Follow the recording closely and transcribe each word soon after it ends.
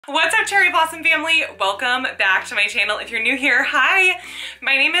What's up, Cherry Blossom family? Welcome back to my channel. If you're new here, hi!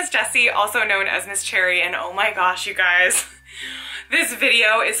 My name is Jessi, also known as Miss Cherry, and oh my gosh, you guys, this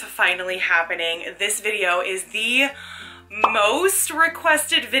video is finally happening. This video is the most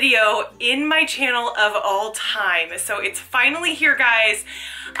requested video in my channel of all time. So it's finally here, guys.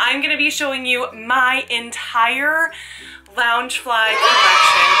 I'm gonna be showing you my entire Loungefly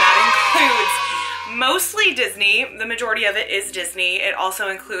collection. That includes mostly Disney. The majority of it is Disney. It also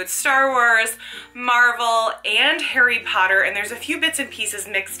includes Star Wars, Marvel, and Harry Potter, and there's a few bits and pieces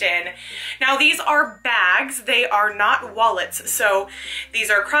mixed in. Now these are bags, they are not wallets, so these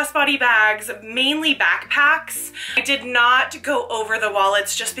are crossbody bags, mainly backpacks. I did not go over the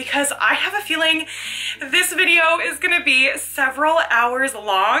wallets just because I have a feeling this video is gonna be several hours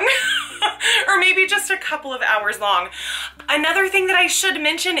long, or maybe just a couple of hours long. Another thing that I should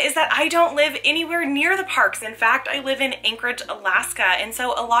mention is that I don't live anywhere near the parks. In fact, I live in Anchorage, Alaska, and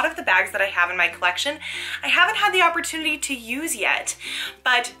so a lot of the bags that I have in my collection, I haven't had the opportunity to use yet,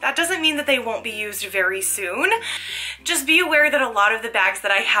 but that doesn't mean that they won't be used very soon. Just be aware that a lot of the bags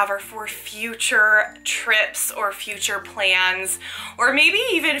that I have are for future trips or future plans, or maybe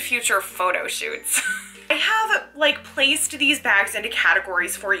even future photo shoots. I have placed these bags into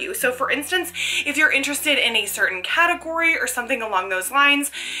categories for you. So for instance, if you're interested in a certain category or something along those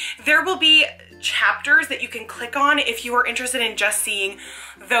lines, there will be chapters that you can click on if you are interested in just seeing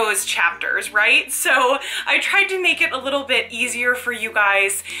those chapters, right? So I tried to make it a little bit easier for you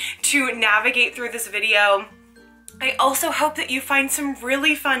guys to navigate through this video. I also hope that you find some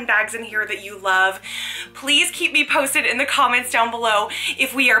really fun bags in here that you love. Please keep me posted in the comments down below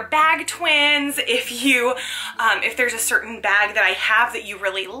if we are bag twins, if there's a certain bag that I have that you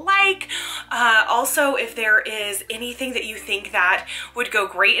really like. Also, if there is anything that you think that would go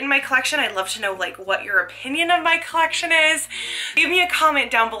great in my collection, I'd love to know what your opinion of my collection is. Leave me a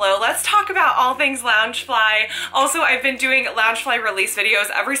comment down below. Let's talk about all things Loungefly. Also, I've been doing Loungefly release videos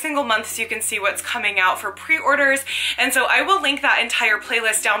every single month so you can see what's coming out for pre-orders. And so I will link that entire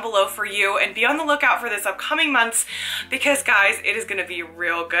playlist down below for you, and be on the lookout for this upcoming months because, guys, it is gonna be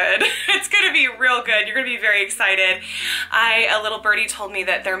real good. It's gonna be real good. You're gonna be very excited. A little birdie told me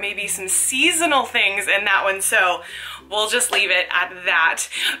that there may be some seasonal things in that one, so we'll just leave it at that.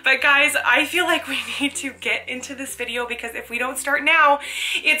 But guys, I feel like we need to get into this video because if we don't start now,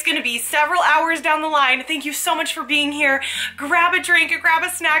 it's gonna be several hours down the line. Thank you so much for being here. Grab a drink, grab a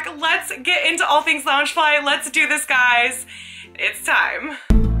snack. Let's get into all things Loungefly. Let's do this, guys. It's time.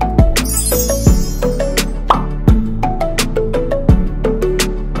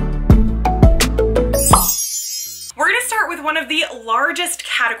 We're gonna start with one of the largest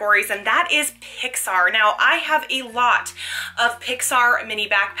categories, and that is Pixar. Now, I have a lot of Pixar mini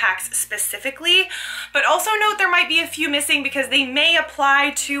backpacks specifically, but also note there might be a few missing because they may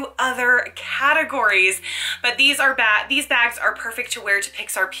apply to other categories. But these bags are perfect to wear to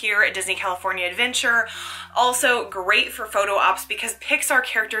Pixar Pier at Disney California Adventure. Also great for photo ops because Pixar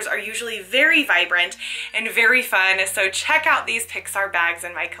characters are usually very vibrant and very fun. So check out these Pixar bags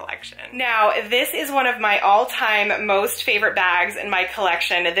in my collection. Now, this is one of my all-time most favorite bags in my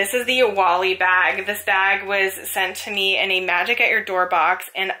collection. This is the WALL-E bag. This bag was sent to me in a Magic at Your Door box,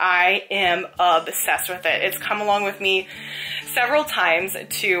 and I am obsessed with it. It's come along with me several times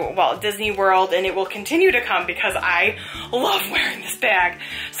to Walt Disney World, and it will continue to come because I love wearing this bag.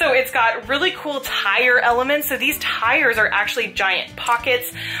 So it's got really cool tire elements. So these tires are actually giant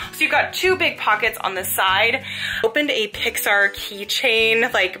pockets. So you've got two big pockets on the side. Opened a Pixar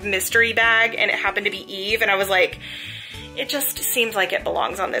keychain mystery bag, and it happened to be Eve, and I was like, it just seems like it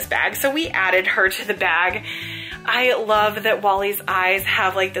belongs on this bag. So we added her to the bag. I love that WALL-E's eyes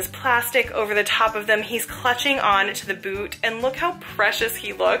have this plastic over the top of them. He's clutching on to the boot, and look how precious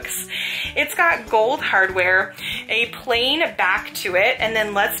he looks. It's got gold hardware, a plain back to it, and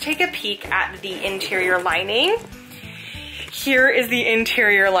then let's take a peek at the interior lining. Here is the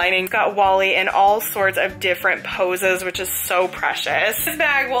interior lining. Got WALL-E in all sorts of different poses, which is so precious. This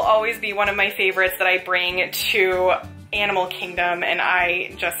bag will always be one of my favorites that I bring to Animal Kingdom, and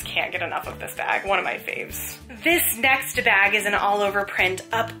I just can't get enough of this bag. One of my faves. This next bag is an all over print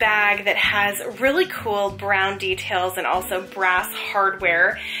up bag that has really cool brown details and also brass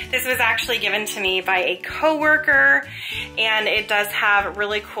hardware. This was actually given to me by a coworker, and it does have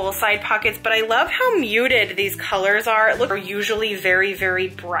really cool side pockets, but I love how muted these colors are. It looks usually very, very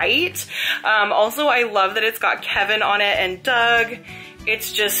bright. Also, I love that it's got Kevin on it and Doug.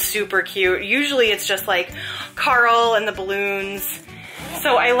 It's just super cute. Usually it's just Carl and the balloons.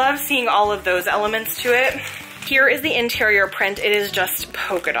 So I love seeing all of those elements to it. Here is the interior print. It is just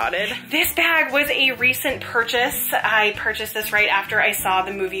polka dotted. This bag was a recent purchase. I purchased this right after I saw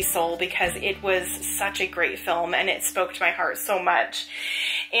the movie Soul because it was such a great film and it spoke to my heart so much.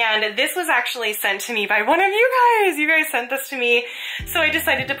 And this was actually sent to me by one of you guys. You guys sent this to me. So I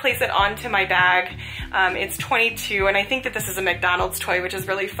decided to place it onto my bag. It's 22 and I think that this is a McDonald's toy, which is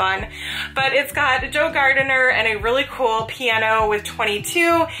really fun. But it's got Joe Gardner and a really cool piano with 22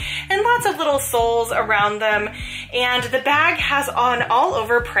 and lots of little souls around them. And the bag has an all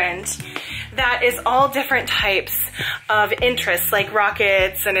over print that is all different types of interests, like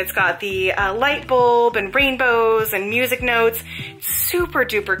rockets, and it's got the light bulb and rainbows and music notes. Super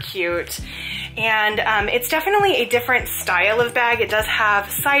duper cute. And it's definitely a different style of bag. It does have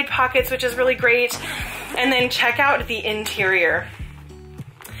side pockets, which is really great. And then check out the interior.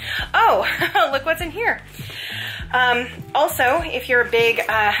 Oh, look what's in here. Also, if you're a big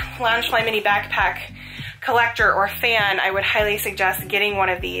Loungefly mini backpack collector or fan, I would highly suggest getting one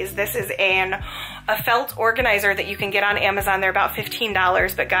of these. This is a felt organizer that you can get on Amazon. They're about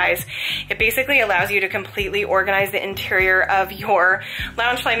 $15, but guys, it basically allows you to completely organize the interior of your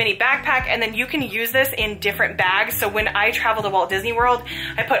Loungefly mini backpack, and then you can use this in different bags. So when I travel to Walt Disney World,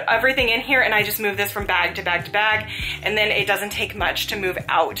 I put everything in here and I just move this from bag to bag to bag, and then it doesn't take much to move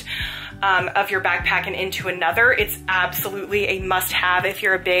out of your backpack and into another. It's absolutely a must-have if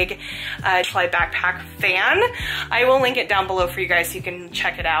you're a big Fly backpack fan. I will link it down below for you guys so you can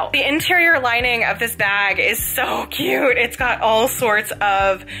check it out. The interior lining of this bag is so cute. It's got all sorts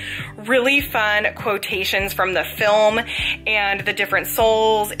of really fun quotations from the film and the different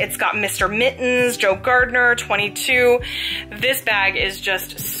souls. It's got Mr. Mittens, Joe Gardner, 22. This bag is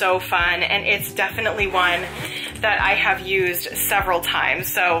just so fun, and it's definitely one that I have used several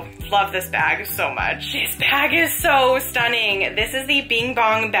times, so love this bag so much. This bag is so stunning. This is the Bing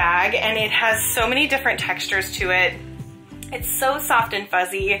Bong bag, and it has so many different textures to it. It's so soft and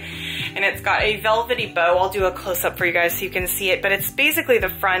fuzzy, and it's got a velvety bow. I'll do a close-up for you guys so you can see it, but it's basically the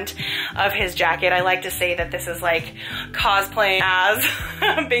front of his jacket. I like to say that this is like cosplaying as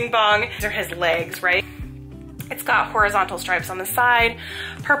Bing Bong. These are his legs, right? It's got horizontal stripes on the side,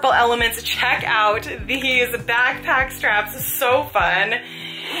 purple elements. Check out these backpack straps, so fun.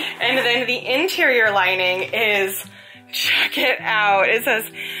 And then the interior lining is, check it out. It says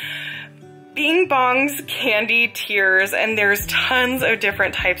Bing Bong's Candy Tears, and there's tons of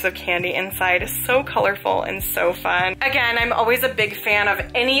different types of candy inside. So colorful and so fun. Again, I'm always a big fan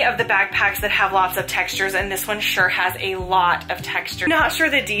of any of the backpacks that have lots of textures, and this one sure has a lot of texture. Not sure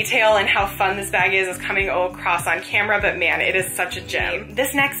the detail and how fun this bag is coming across on camera, but man, it is such a gem.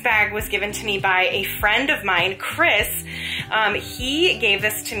 This next bag was given to me by a friend of mine, Chris. He gave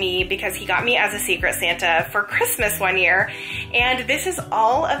this to me because he got me as a Secret Santa for Christmas one year, and this is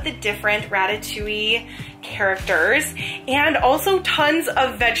all of the different Ratatouille characters and also tons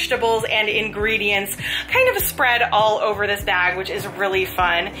of vegetables and ingredients kind of spread all over this bag, which is really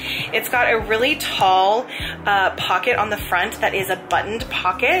fun. It's got a really tall pocket on the front that is a buttoned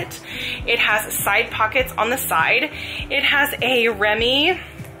pocket. It has side pockets on the side. It has a Remy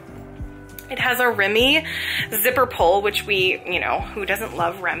zipper pull, which we, you know, who doesn't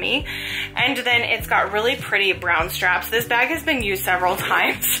love Remy? And then it's got really pretty brown straps. This bag has been used several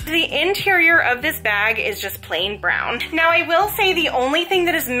times. The interior of this bag is just plain brown. Now, I will say the only thing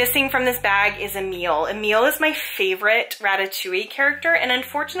that is missing from this bag is Emile. Emile is my favorite Ratatouille character, and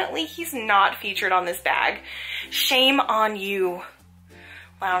unfortunately, he's not featured on this bag. Shame on you,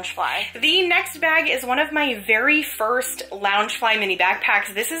 Loungefly. The next bag is one of my very first Loungefly mini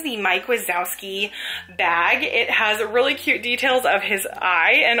backpacks. This is the Mike Wazowski bag. It has really cute details of his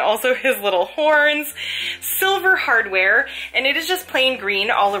eye and also his little horns, silver hardware, and it is just plain green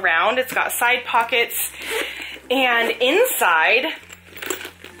all around. It's got side pockets, and inside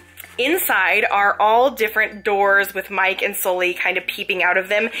are all different doors with Mike and Sully kind of peeping out of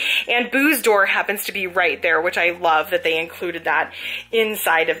them, and Boo's door happens to be right there, which I love that they included that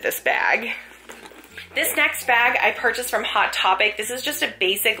inside of this bag. This next bag I purchased from Hot Topic. This is just a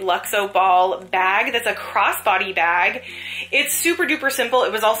basic Luxo Ball bag that's a crossbody bag. It's super duper simple.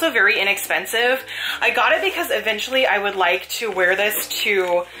 It was also very inexpensive. I got it because eventually I would like to wear this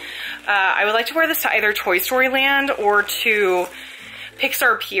to, either Toy Story Land or to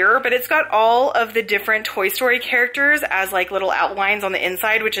Pixar Pier, but it's got all of the different Toy Story characters as like little outlines on the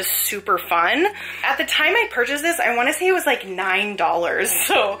inside, which is super fun. At the time I purchased this, I want to say it was like $9.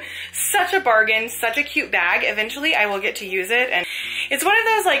 So such a bargain, such a cute bag. Eventually I will get to use it, and it's one of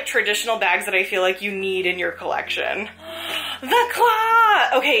those like traditional bags that I feel like you need in your collection. The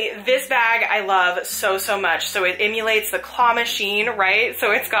claw! Okay, this bag I love so, so much. So it emulates the claw machine, right?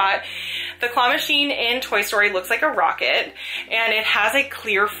 So it's got The claw machine in Toy Story looks like a rocket, and it has a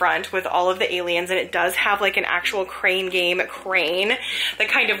clear front with all of the aliens, and it does have like an actual crane game crane that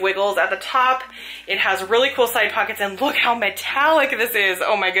kind of wiggles at the top. It has really cool side pockets, and look how metallic this is.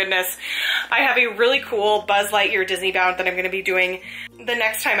 Oh my goodness. I have a really cool Buzz Lightyear Disney bound that I'm going to be doing the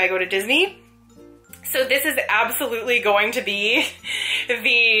next time I go to Disney. So this is absolutely going to be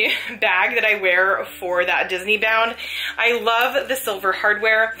the bag that I wear for that Disney bound. I love the silver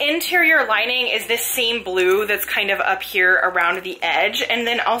hardware. Interior lining is this same blue that's kind of up here around the edge. And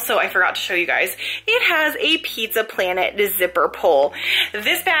then also, I forgot to show you guys, it has a Pizza Planet zipper pull.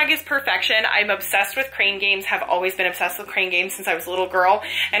 This bag is perfection. I'm obsessed with crane games, have always been obsessed with crane games since I was a little girl.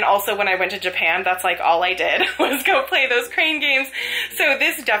 And also when I went to Japan, that's like all I did was go play those crane games. So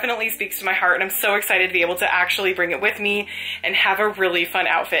this definitely speaks to my heart, and I'm so excited to be able to actually bring it with me and have a really fun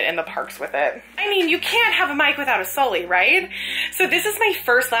outfit in the parks with it. I mean, you can't have a mic without a Sully, right? So this is my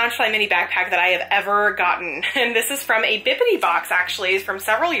first Loungefly mini backpack that I have ever gotten. And this is from a Bibbidi box, actually, from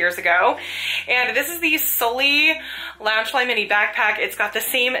several years ago. And this is the Sully Loungefly mini backpack. It's got the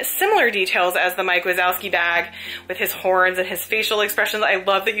same similar details as the Mike Wazowski bag with his horns and his facial expressions. I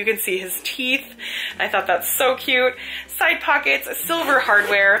love that you can see his teeth. I thought that's so cute. Side pockets, silver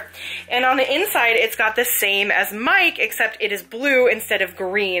hardware. And on the inside, it's got the same as Mike, except it is blue instead of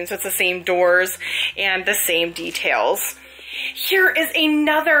green. So it's the same doors and the same details. Here is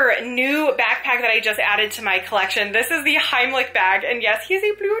another new backpack that I just added to my collection. This is the Heimlich bag, and yes, he's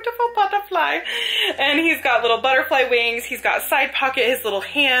a beautiful butterfly. And he's got little butterfly wings, he's got side pocket, his little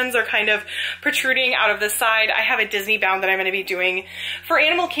hands are kind of protruding out of the side. I have a Disney bound that I'm going to be doing for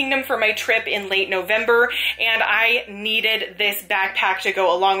Animal Kingdom for my trip in late November, and I needed this backpack to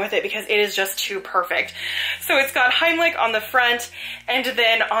go along with it because it is just too perfect. So it's got Heimlich on the front, and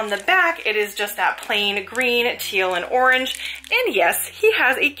then on the back, it is just that plain green, teal, and orange. And yes, he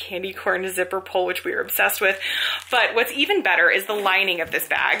has a candy corn zipper pull, which we are obsessed with. But what's even better is the lining of this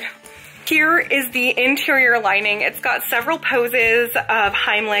bag. Here is the interior lining. It's got several poses of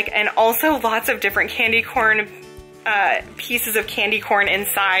Heimlich and also lots of different candy corn pieces of candy corn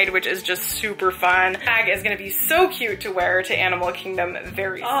inside, which is just super fun. The bag is gonna be so cute to wear to Animal Kingdom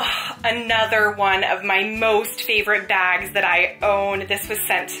very soon. Oh, another one of my most favorite bags that I own. This was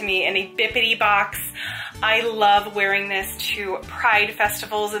sent to me in a Bibbidi box. I love wearing this to Pride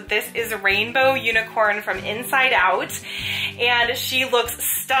festivals. This is Rainbow Unicorn from Inside Out, and she looks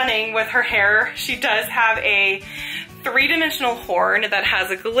stunning with her hair. She does have a three-dimensional horn that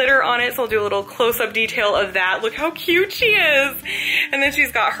has a glitter on it, so I'll do a little close-up detail of that. Look how cute she is! And then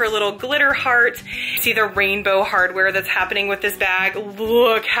she's got her little glitter heart. See the rainbow hardware that's happening with this bag?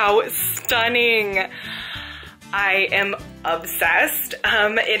 Look how stunning! I am obsessed.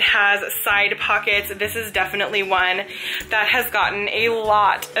 It has side pockets. This is definitely one that has gotten a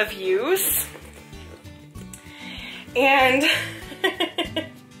lot of use. And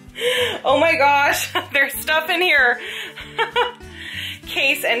oh my gosh, there's stuff in here.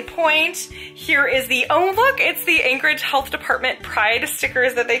 Case in point, here is the, oh look, it's the Anchorage Health Department Pride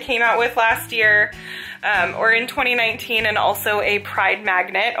stickers that they came out with last year. Or in 2019, and also a Pride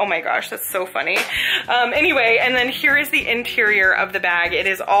magnet. Oh my gosh, that's so funny. Anyway, and then here is the interior of the bag. It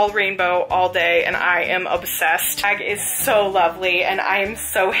is all rainbow all day, and I am obsessed. The bag is so lovely, and I am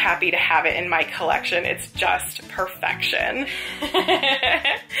so happy to have it in my collection. It's just perfection.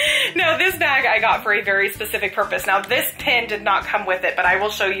 Now, this bag I got for a very specific purpose. Now, this pin did not come with it, but I will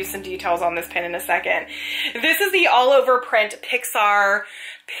show you some details on this pin in a second. This is the all-over print Pixar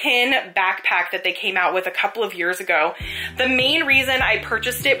pin backpack that they came out with a couple of years ago. The main reason I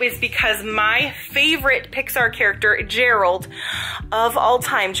purchased it was because my favorite Pixar character, Gerald, of all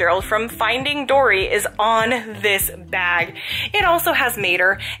time, Gerald from Finding Dory, is on this bag. It also has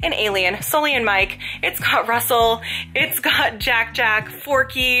Mater, an alien, Sully and Mike. It's got Russell. It's got Jack,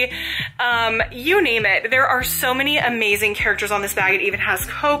 Forky, you name it. There are so many amazing characters on this bag. It even has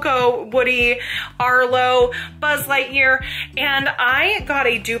Coco, Woody, Arlo, Buzz Lightyear, and I got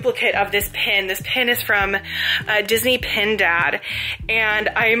a duplicate of this pin. This pin is from Disney Pin Dad, and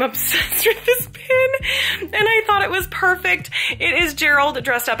I am obsessed with this pin, and I thought it was perfect. It is Gerald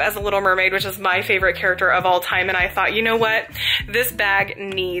dressed up as a Little Mermaid, which is my favorite character of all time, and I thought, you know what? This bag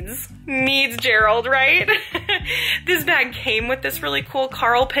needs Gerald, right? This bag came with this really cool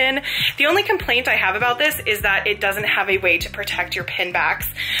Carl pin. The only complaint I have about this is that it doesn't have a way to protect your pin backs.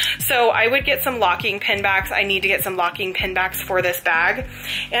 So I would get some locking pin backs. I need to get some locking pin backs for this bag.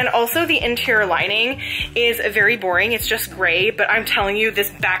 And also the interior lining is very boring. It's just gray, but I'm telling you, this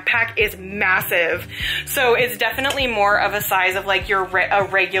backpack is massive. So it's definitely more of a size of like a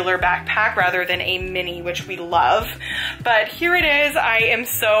regular backpack rather than a mini, which we love. But here it is. I am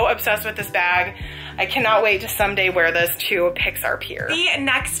so obsessed obsessed with this bag. I cannot wait to someday wear this to a Pixar pier. The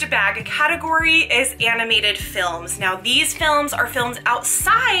next bag category is animated films. Now these films are films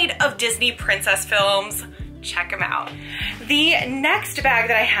outside of Disney princess films. Check them out. The next bag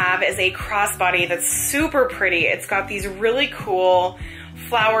that I have is a crossbody that's super pretty. It's got these really cool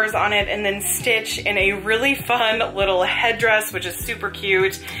flowers on it and then Stitch in a really fun little headdress, which is super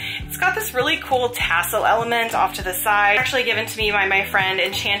cute. It's got this really cool tassel element off to the side, actually given to me by my friend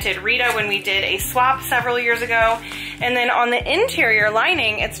Enchanted Rita when we did a swap several years ago. And then on the interior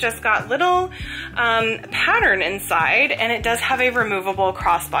lining, it's just got little pattern inside, and it does have a removable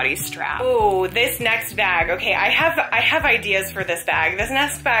crossbody strap. Oh, this next bag. Okay, I have ideas for this bag. This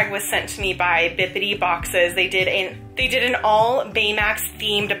next bag was sent to me by Bibbidi Boxes. They did an all Baymax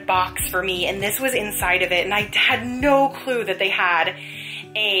themed box for me, and this was inside of it, and I had no clue that they had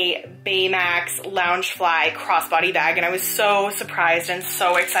a Baymax Loungefly crossbody bag, and I was so surprised and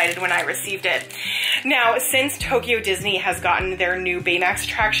so excited when I received it. Now, since Tokyo Disney has gotten their new Baymax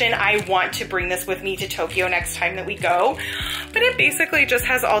attraction, I want to bring this with me to Tokyo next time that we go. But it basically just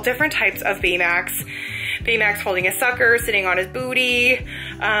has all different types of Baymax. Baymax holding a sucker, sitting on his booty.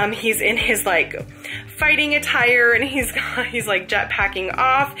 He's in his like fighting attire, and he's like jetpacking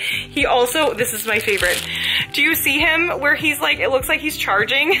off. He also, this is my favorite. Do you see him where he's like, it looks like he's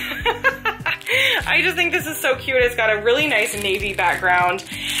charging? I just think this is so cute. It's got a really nice navy background,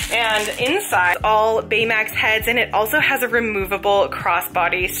 and inside all Baymax heads, and it also has a removable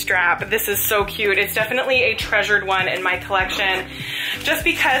crossbody strap. This is so cute. It's definitely a treasured one in my collection just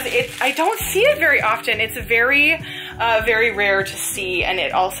because I don't see it very often. It's very rare to see, and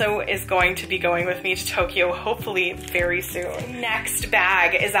it also is going to be going with me to Tokyo hopefully very soon. Next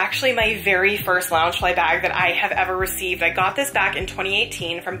bag is actually my very first Loungefly bag that I have ever received. I got this back in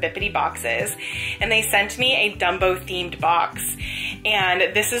 2018 from Bibbidi Boxes, and they sent me a Dumbo themed box.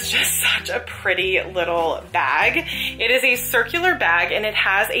 And this is just such a pretty little bag. It is a circular bag, and it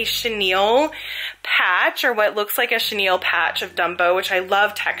has a chenille patch, or what looks like a chenille patch of Dumbo, which I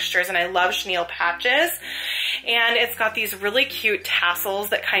love textures and I love chenille patches. And it's got these really cute tassels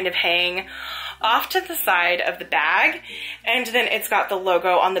that kind of hang off to the side of the bag. And then it's got the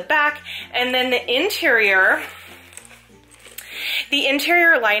logo on the back. And then the interior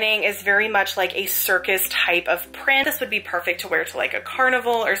lining is very much like a circus type of print. This would be perfect to wear to like a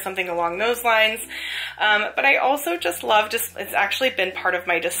carnival or something along those lines. But I also just love, it's actually been part of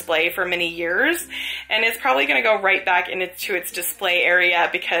my display for many years, and it's probably gonna go right back into its display area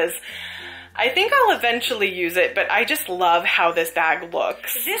because I think I'll eventually use it, but I just love how this bag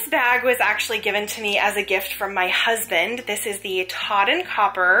looks. This bag was actually given to me as a gift from my husband. This is the Todd and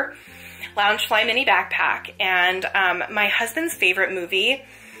Copper Loungefly mini backpack, and my husband's favorite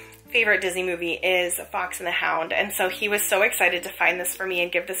Disney movie is Fox and the Hound, and so he was so excited to find this for me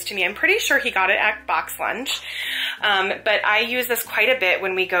and give this to me. I'm pretty sure he got it at Box Lunch, but I use this quite a bit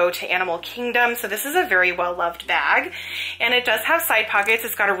when we go to Animal Kingdom, so this is a very well-loved bag, and it does have side pockets.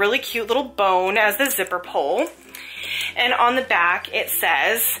 It's got a really cute little bone as the zipper pull, and on the back it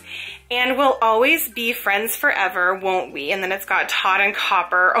says, "And we'll always be friends forever, won't we?" And then it's got Todd and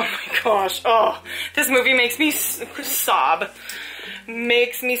Copper. Oh my gosh. Oh, this movie makes me sob.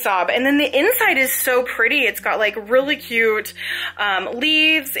 Makes me sob. And then the inside is so pretty. It's got like really cute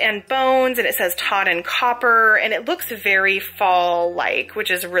leaves and bones, and it says Todd and Copper, and it looks very fall-like,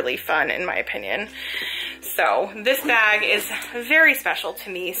 which is really fun in my opinion. So this bag is very special to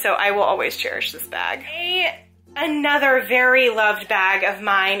me, so I will always cherish this bag. Another very loved bag of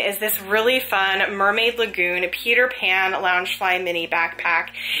mine is this really fun Mermaid Lagoon Peter Pan Loungefly mini backpack.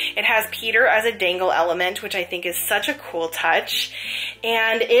 It has Peter as a dangle element, which I think is such a cool touch.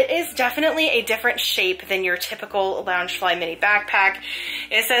 And it is definitely a different shape than your typical Loungefly mini backpack.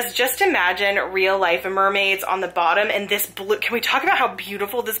 It says, "Just imagine real life mermaids" on the bottom, and this blue, can we talk about how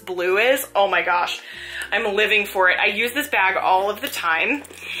beautiful this blue is? Oh my gosh, I'm living for it. I use this bag all of the time.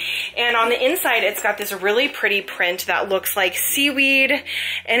 And on the inside, it's got this really pretty print that looks like seaweed,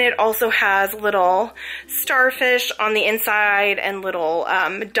 and it also has little starfish on the inside and little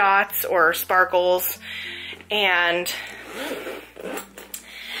dots or sparkles. And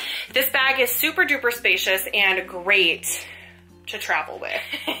this bag is super duper spacious and great to travel with.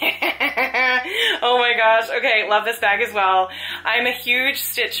 Oh my gosh. Okay, love this bag as well. I'm a huge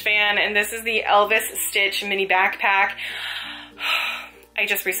Stitch fan, and this is the Elvis Stitch mini backpack. I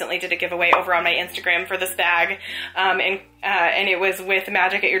just recently did a giveaway over on my Instagram for this bag, and it was with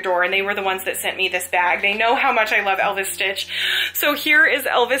Magic at Your Door, and they were the ones that sent me this bag. They know how much I love Elvis Stitch. So here is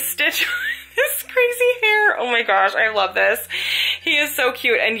Elvis Stitch. This crazy hair. Oh my gosh, I love this. He is so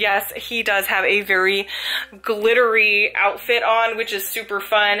cute, and yes, he does have a very glittery outfit on, which is super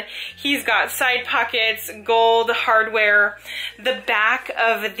fun. He's got side pockets, gold hardware. The back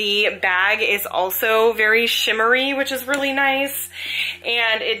of the bag is also very shimmery, which is really nice.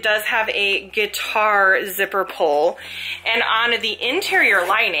 And it does have a guitar zipper pull. And on the interior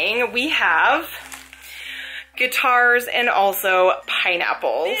lining, we have guitars and also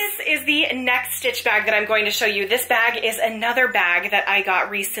pineapples. This is the next Stitch bag that I'm going to show you. This bag is another bag that I got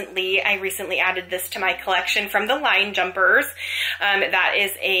recently. I recently added this to my collection from the Line Jumpers. That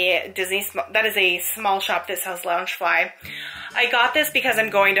is a small shop that sells Loungefly. I got this because I'm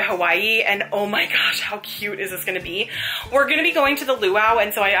going to Hawaii, and oh my gosh, how cute is this gonna be? We're gonna be going to the luau,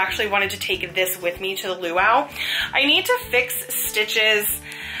 and so I actually wanted to take this with me to the luau. I need to fix Stitch's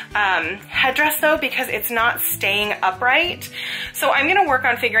headdress though, because it's not staying upright. So I'm gonna work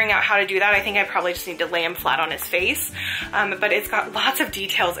on figuring out how to do that. I think I probably just need to lay him flat on his face. But it's got lots of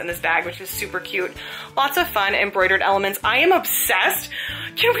details in this bag, which is super cute. Lots of fun embroidered elements. I am obsessed.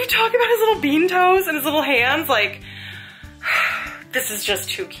 Can we talk about his little bean toes and his little hands? Like, this is just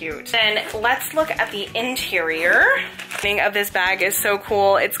too cute. Then let's look at the interior of this bag. Is so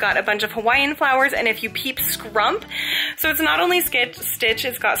cool. It's got a bunch of Hawaiian flowers, and if you peep, Scrump. So it's not only Stitch,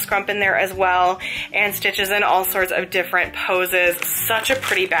 it's got Scrump in there as well, and Stitch is in all sorts of different poses. Such a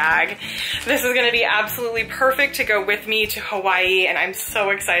pretty bag. This is gonna be absolutely perfect to go with me to Hawaii, and I'm so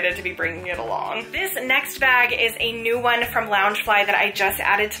excited to be bringing it along. This next bag is a new one from Loungefly that I just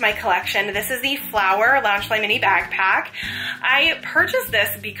added to my collection. This is the Flower Loungefly Mini Backpack. I purchased this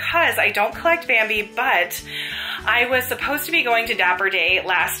because I don't collect Bambi, but I was supposed to be going to Dapper Day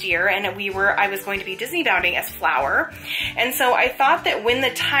last year, and I was going to be Disney bounding as Flower. And so I thought that when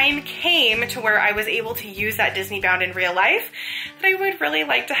the time came to where I was able to use that Disney bound in real life, that I would really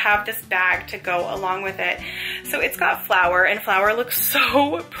like to have this bag to go along with it. So it's got Flower, and Flower looks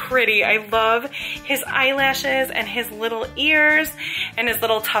so pretty. I love his eyelashes and his little ears and his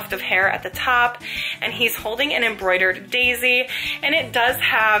little tuft of hair at the top. And he's holding an embroidered daisy, and it does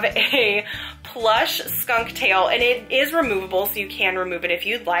have a plush skunk tail, and it is removable, so you can remove it if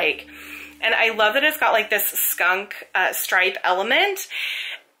you'd like. And I love that it's got like this skunk stripe element.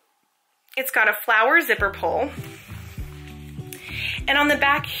 It's got a flower zipper pull. And on the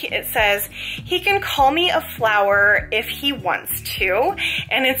back it says, he can call me a flower if he wants to.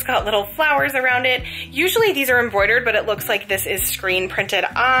 And it's got little flowers around it. Usually these are embroidered, but it looks like this is screen printed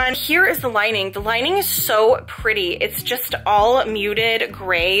on. Here is the lining. The lining is so pretty. It's just all muted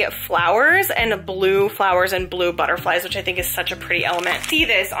gray flowers and blue flowers and blue butterflies, which I think is such a pretty element. See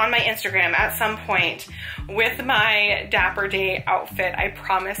this on my Instagram at some point with my Dapper Day outfit, I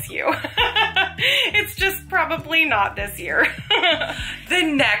promise you. It's just probably not this year. The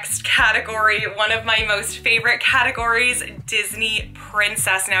next category, one of my most favorite categories, Disney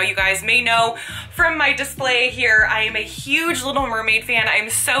Princess. Now you guys may know from my display here, I am a huge Little Mermaid fan. I'm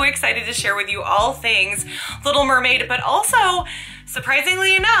so excited to share with you all things Little Mermaid, but also,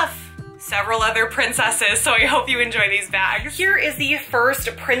 surprisingly enough, several other princesses, so I hope you enjoy these bags. Here is the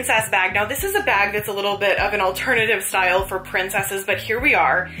first princess bag. Now this is a bag that's a little bit of an alternative style for princesses, but here we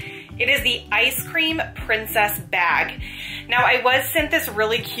are. It is the Ice Cream Princess bag. Now I was sent this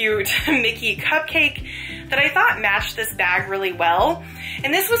really cute Mickey cupcake that I thought matched this bag really well.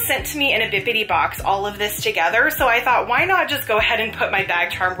 And this was sent to me in a Bibbidi box, all of this together. So I thought, why not just go ahead and put my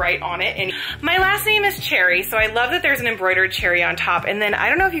bag charm right on it. And my last name is Cherry, so I love that there's an embroidered cherry on top. And then I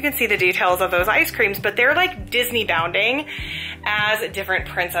don't know if you can see the details of those ice creams, but they're like Disney bounding as different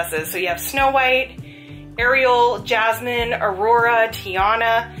princesses. So you have Snow White, Ariel, Jasmine, Aurora,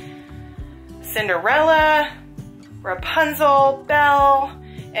 Tiana, Cinderella, Rapunzel, Belle,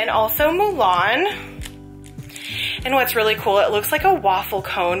 and also Mulan. And what's really cool, it looks like a waffle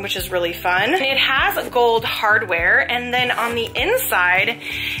cone, which is really fun. And it has gold hardware, and then on the inside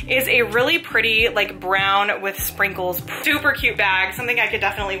is a really pretty like brown with sprinkles. Super cute bag, something I could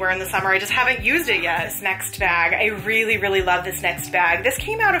definitely wear in the summer. I just haven't used it yet. This next bag, I really, really love this next bag. This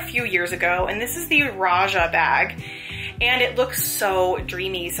came out a few years ago, and this is the Raja bag. And it looks so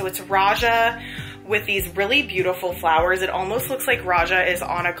dreamy. So it's Raja with these really beautiful flowers. It almost looks like Raja is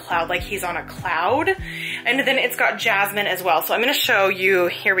on a cloud, like he's on a cloud. And then it's got Jasmine as well. So I'm gonna show you,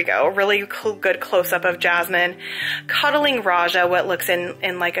 here we go, a really good close-up of Jasmine cuddling Raja, what looks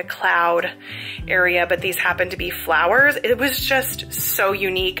in like a cloud area, but these happen to be flowers. It was just so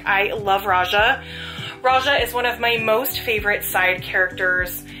unique. I love Raja. Raja is one of my most favorite side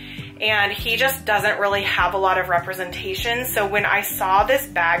characters, and he just doesn't really have a lot of representation. So when I saw this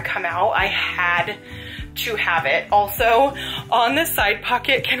bag come out, I had to have it. Also, on the side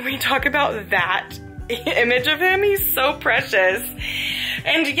pocket, can we talk about that image of him. He's so precious.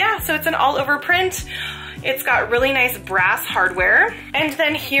 And yeah, so it's an all over print. It's got really nice brass hardware. And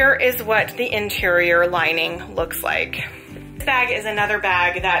then here is what the interior lining looks like. This bag is another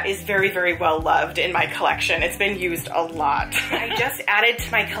bag that is very, very well loved in my collection. It's been used a lot. I just added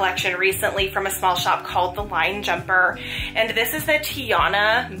to my collection recently from a small shop called The Line Jumper. And this is the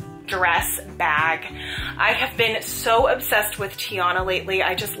Tiana dress bag. I have been so obsessed with Tiana lately.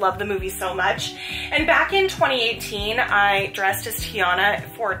 I just love the movie so much. And back in 2018, I dressed as Tiana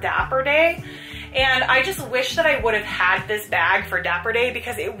for Dapper Day. And I just wish that I would have had this bag for Dapper Day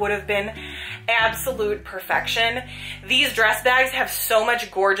because it would have been absolute perfection. These dress bags have so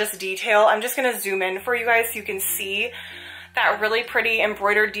much gorgeous detail. I'm just gonna zoom in for you guys so you can see that really pretty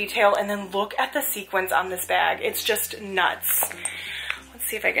embroidered detail, and then look at the sequins on this bag. It's just nuts. Let's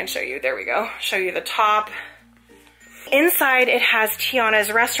see if I can show you. There we go. Show you the top. Inside it has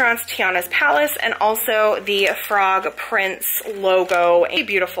Tiana's Restaurants, Tiana's Palace, and also the Frog Prince logo.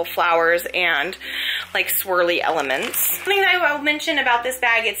 Beautiful flowers and like swirly elements. Something that I will mention about this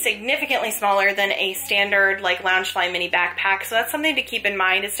bag, it's significantly smaller than a standard like Loungefly mini backpack, so that's something to keep in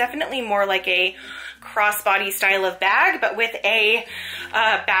mind. It's definitely more like a crossbody style of bag, but with a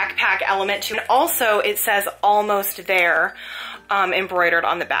backpack element to it. Also, it says almost there embroidered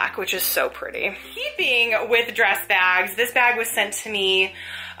on the back, which is so pretty. Keeping with dress bags, this bag was sent to me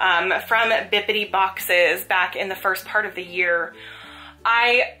from Bibbidi Boxes back in the first part of the year.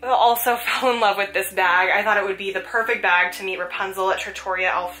 I also fell in love with this bag. I thought it would be the perfect bag to meet Rapunzel at Trattoria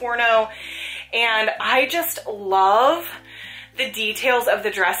al Forno. And I just love the details of the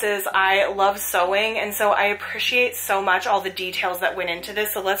dresses. I love sewing, and so I appreciate so much all the details that went into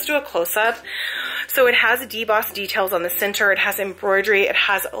this. So let's do a close-up. So it has debossed details on the center, it has embroidery, it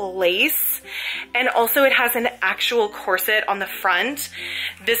has lace, and also it has an actual corset on the front.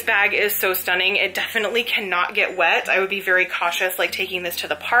 This bag is so stunning. It definitely cannot get wet. I would be very cautious like taking this to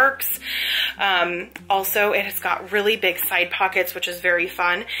the parks. Also, it has got really big side pockets, which is very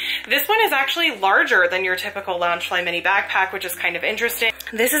fun. This one is actually larger than your typical Loungefly mini backpack, which is kind of interesting.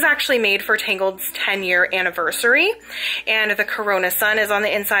 This is actually made for Tangled's 10-year anniversary, and the Corona sun is on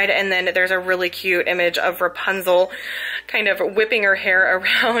the inside, and then there's a really cute image of Rapunzel kind of whipping her hair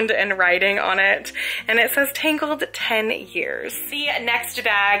around and riding on it, and it says Tangled 10 years. The next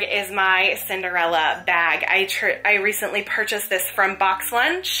bag is my Cinderella bag. I recently purchased this from Box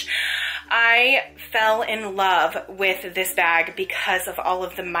Lunch. I fell in love with this bag because of all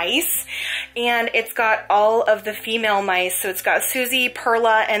of the mice, and it's got all of the female mice. So it's got Susie,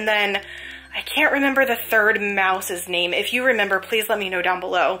 Perla, and then I can't remember the third mouse's name. If you remember, please let me know down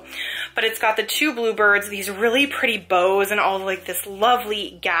below. But it's got the two bluebirds, these really pretty bows, and all of like this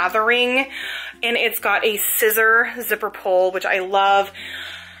lovely gathering. And it's got a scissor zipper pull, which I love.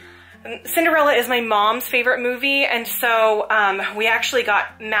 Cinderella is my mom's favorite movie, and so we actually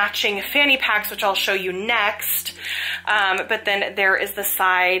got matching fanny packs, which I'll show you next. But then there is the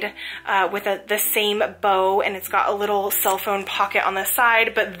side with the same bow, and it's got a little cell phone pocket on the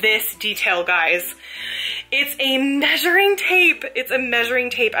side. But this detail, guys, it's a measuring tape. It's a measuring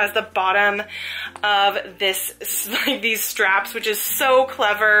tape as the bottom of this, like these straps, which is so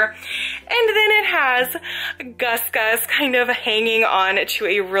clever. And then it has Gus Gus kind of hanging on to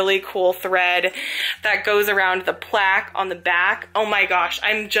a really cool thread that goes around the plaque on the back. Oh my gosh,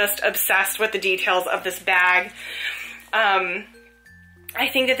 I'm just obsessed with the details of this bag. I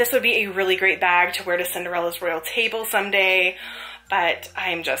think that this would be a really great bag to wear to Cinderella's royal table someday, but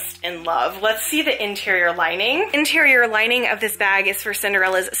I'm just in love. Let's see the interior lining. Interior lining of this bag is for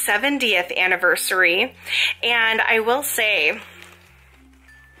Cinderella's 70th anniversary, and I will say,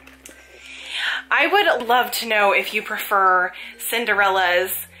 I would love to know if you prefer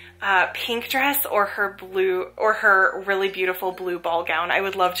Cinderella's pink dress or her blue, or her really beautiful blue ball gown. I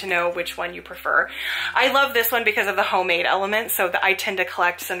would love to know which one you prefer. I love this one because of the homemade element, so I tend to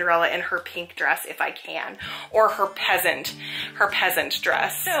collect Cinderella in her pink dress if I can, or her peasant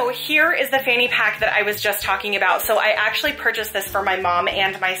dress. So here is the fanny pack that I was just talking about. So I actually purchased this for my mom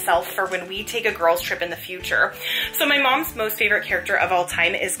and myself for when we take a girls trip in the future. So my mom's most favorite character of all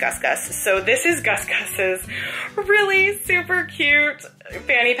time is Gus Gus. So this is Gus Gus's really super cute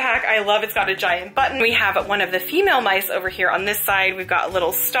fanny pack. I love it's got a giant button. We have one of the female mice over here on this side. We've got a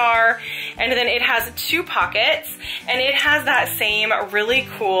little star, and then it has two pockets, and it has that same really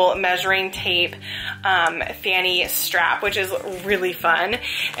cool measuring tape fanny strap, which is really fun.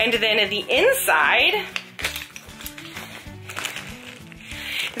 And then the inside,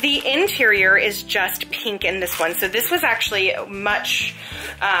 the interior is just pink in this one. So this was actually much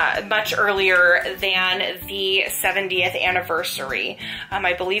earlier than the 70th anniversary.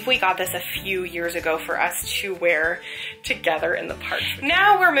 I believe we got this a few years ago for us to wear together in the park.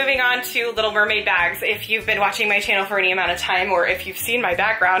 Now we're moving on to Little Mermaid bags. If you've been watching my channel for any amount of time, or if you've seen my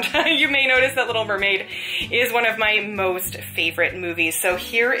background, you may notice that Little Mermaid is one of my most favorite movies. So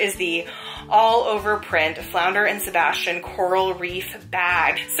here is the all over print Flounder and Sebastian coral reef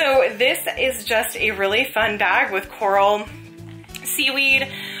bag. So this is just a really fun bag with coral, seaweed,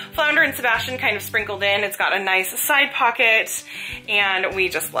 Flounder and Sebastian kind of sprinkled in. It's got a nice side pocket, and we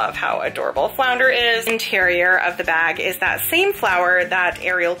just love how adorable Flounder is. Interior of the bag is that same flower that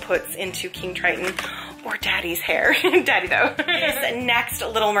Ariel puts into King Triton, or Daddy's hair. Daddy though. This next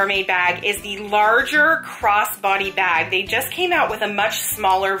Little Mermaid bag is the larger crossbody bag. They just came out with a much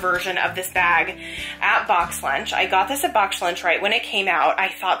smaller version of this bag at Box Lunch. I got this at Box Lunch right when it came out. I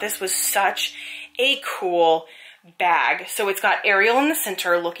thought this was such a cool bag. So it's got Ariel in the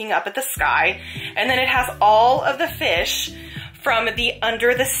center looking up at the sky, and then it has all of the fish from the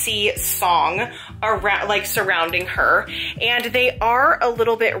Under the Sea song around, like surrounding her, and they are a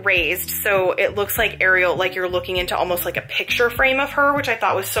little bit raised, so it looks like Ariel, like you're looking into almost like a picture frame of her, which I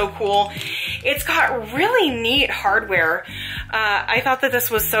thought was so cool. It's got really neat hardware. I thought that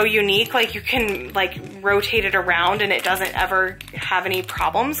this was so unique. Like you can like rotate it around and it doesn't ever have any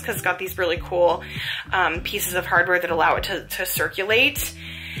problems because it's got these really cool pieces of hardware that allow it to circulate.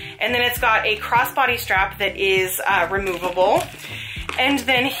 And then it's got a crossbody strap that is removable. And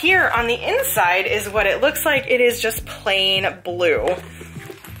then here on the inside is what it looks like. It is just plain blue.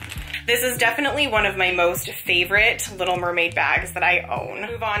 This is definitely one of my most favorite Little Mermaid bags that I own.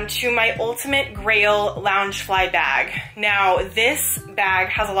 Move on to my Ultimate Grail Loungefly bag. Now, this bag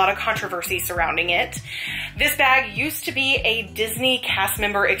has a lot of controversy surrounding it. This bag used to be a Disney cast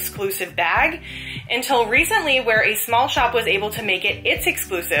member exclusive bag until recently, where a small shop was able to make it its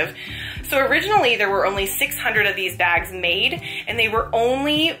exclusive. So originally there were only 600 of these bags made, and they were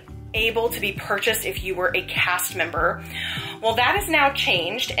only able to be purchased if you were a cast member. Well, that has now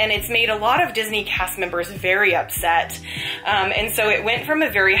changed, and it's made a lot of Disney cast members very upset. And so it went from a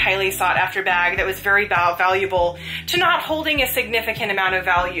very highly sought after bag that was very valuable to not holding a significant amount of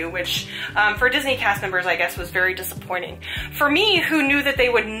value, which for Disney cast members, I guess, was very disappointing. For me, who knew that they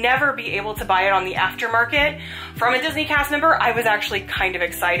would never be able to buy it on the aftermarket from a Disney cast member, I was actually kind of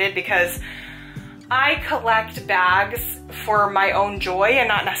excited because I collect bags for my own joy and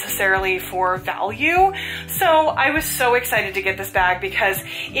not necessarily for value. So I was so excited to get this bag because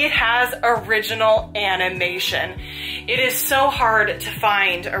it has original animation. It is so hard to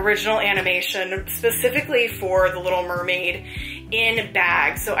find original animation specifically for The Little Mermaid in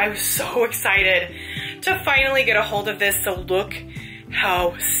bags. So I was so excited to finally get a hold of this. So look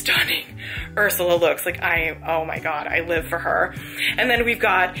how stunning Ursula looks. Like oh my God, I live for her. And then we've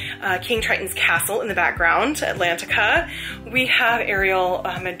got King Triton's castle in the background, Atlantica. We have Ariel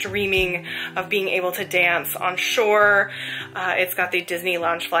dreaming of being able to dance on shore. It's got the Disney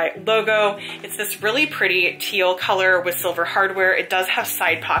Loungefly logo. It's this really pretty teal color with silver hardware. It does have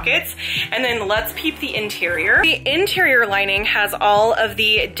side pockets. And then let's peep the interior. The interior lining has all of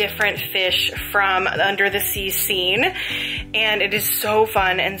the different fish from the Under the Sea scene, and it is so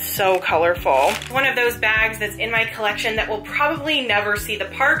fun and so colorful. One of those bags that's in my collection that will probably never see the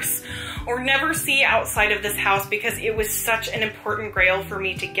parks or never see outside of this house because it was such an important grail for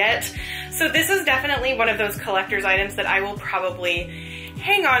me to get. So this is definitely one of those collector's items that I will probably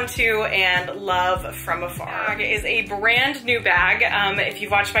hang on to and love from afar. It is a brand new bag. If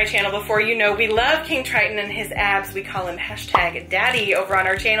you've watched my channel before, you know we love King Triton and his abs. We call him #daddy over on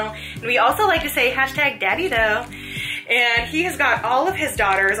our channel. And we also like to say #daddy though. And he has got all of his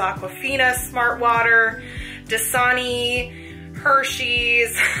daughters, Aquafina, Smartwater, Dasani,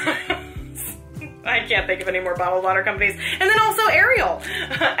 Hershey's. I can't think of any more bottled water companies. And then also Ariel,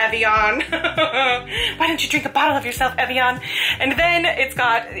 Evian. Why don't you drink a bottle of yourself, Evian? And then it's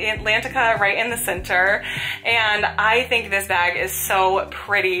got Atlantica right in the center. And I think this bag is so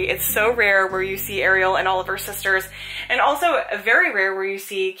pretty. It's so rare where you see Ariel and all of her sisters. And also very rare where you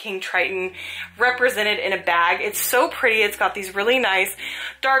see King Triton represented in a bag. It's so pretty. It's got these really nice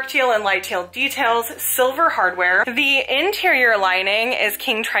dark teal and light teal details, silver hardware. The interior lining is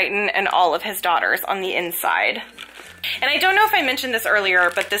King Triton and all of his daughters on the inside. And I don't know if I mentioned this earlier,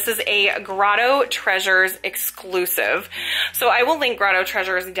 but this is a Grotto Treasures exclusive. So I will link Grotto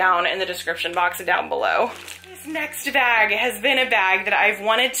Treasures down in the description box down below. This next bag has been a bag that I've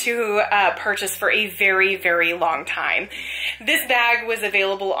wanted to purchase for a very, very long time. This bag was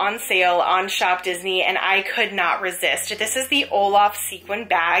available on sale on Shop Disney and I could not resist. This is the Olaf sequin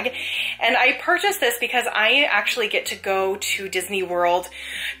bag, and I purchased this because I actually get to go to Disney World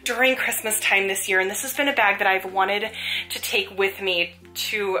during Christmas time this year, and this has been a bag that I've wanted to take with me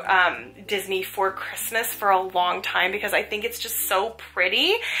to Disney for Christmas for a long time because I think it's just so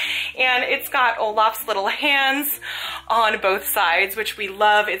pretty. And it's got Olaf's little hands on both sides, which we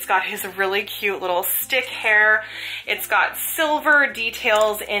love. It's got his really cute little stick hair. It's got silver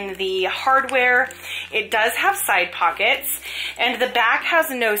details in the hardware. It does have side pockets, and the back has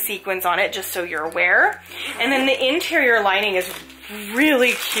no sequins on it, just so you're aware. And then the interior lining is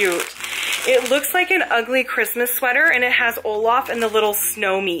really cute. It looks like an ugly Christmas sweater, and it has Olaf and the little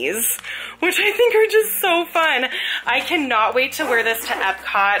snowmies, which I think are just so fun. I cannot wait to wear this to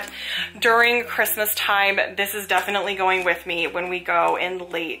Epcot during Christmas time. This is definitely going with me when we go in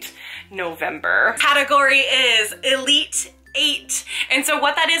late November. Category is Elite 8. And so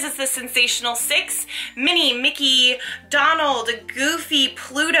what that is the Sensational 6, Minnie, Mickey, Donald, Goofy,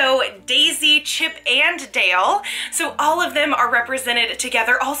 Pluto, Daisy, Chip, and Dale. So all of them are represented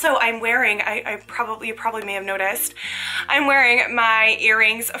together. Also, I'm wearing, you probably may have noticed, I'm wearing my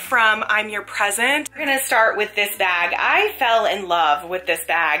earrings from I'm Your Present. We're gonna start with this bag. I fell in love with this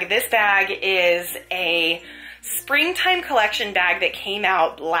bag. This bag is a springtime collection bag that came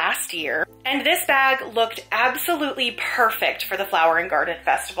out last year. And this bag looked absolutely perfect for the Flower and Garden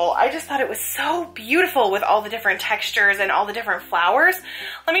Festival. I just thought it was so beautiful with all the different textures and all the different flowers.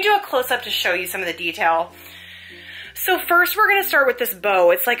 Let me do a close-up to show you some of the detail. So first we're gonna start with this bow.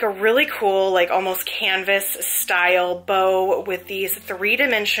 It's like a really cool, like almost canvas style bow with these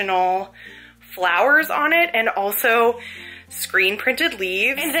three-dimensional flowers on it, and also screen printed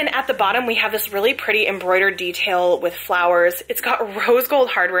leaves. And then at the bottom we have this really pretty embroidered detail with flowers. It's got rose gold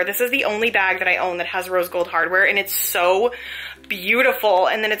hardware. This is the only bag that I own that has rose gold hardware, and it's so beautiful.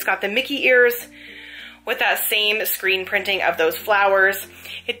 And then it's got the Mickey ears with that same screen printing of those flowers.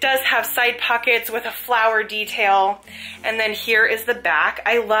 It does have side pockets with a flower detail. And then here is the back.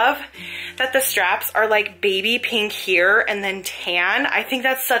 I love that the straps are like baby pink here and then tan. I think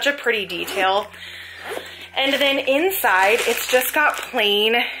that's such a pretty detail. And then inside, it's just got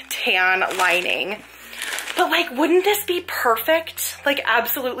plain tan lining. But like, wouldn't this be perfect? Like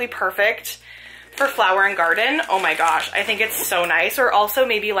absolutely perfect for Flower and Garden. Oh my gosh, I think it's so nice. Or also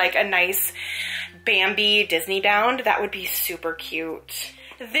maybe like a nice Bambi Disney bound. That would be super cute.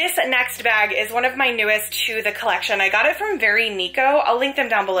 This next bag is one of my newest to the collection. I got it from Very Nico. I'll link them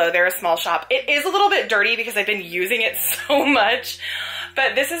down below. They're a small shop. It is a little bit dirty because I've been using it so much.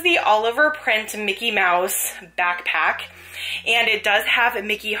 But this is the Oliver Print Mickey Mouse backpack. And it does have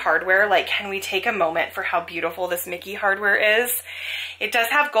Mickey hardware. Like, can we take a moment for how beautiful this Mickey hardware is? It does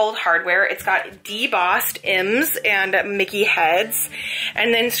have gold hardware. It's got debossed M's and Mickey heads,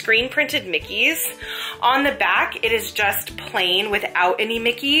 and then screen printed Mickeys. On the back, it is just plain without any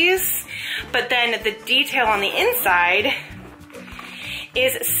Mickeys. But then the detail on the inside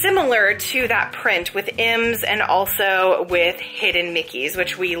is similar to that print with M's and also with hidden Mickeys,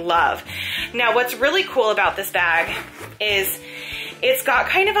 which we love. Now, what's really cool about this bag is it's got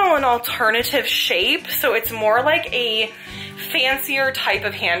kind of an alternative shape, so it's more like a fancier type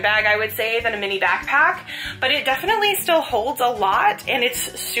of handbag, I would say, than a mini backpack, but it definitely still holds a lot, and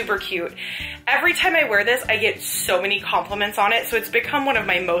it's super cute. Every time I wear this, I get so many compliments on it, so it's become one of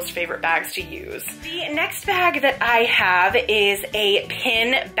my most favorite bags to use. The next bag that I have is a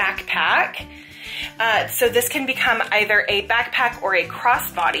pin backpack. So this can become either a backpack or a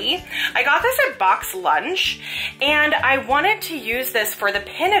crossbody. I got this at Box Lunch, and I wanted to use this for the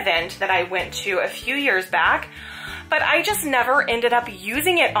pin event that I went to a few years back, but I just never ended up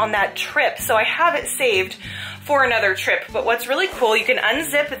using it on that trip, so I have it saved for another trip. But what's really cool, you can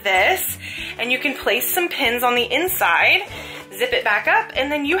unzip this, and you can place some pins on the inside, zip it back up,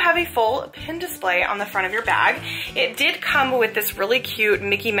 and then you have a full pin display on the front of your bag. It did come with this really cute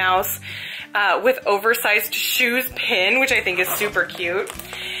Mickey Mouse with oversized shoes pin, which I think is super cute.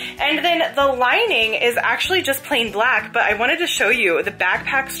 And then the lining is actually just plain black, but I wanted to show you the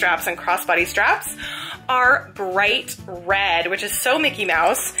backpack straps and crossbody straps are bright red, which is so Mickey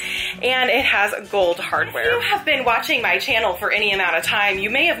Mouse, and it has gold hardware. If you have been watching my channel for any amount of time, you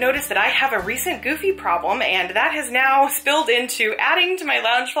may have noticed that I have a recent Goofy problem, and that has now spilled into adding to my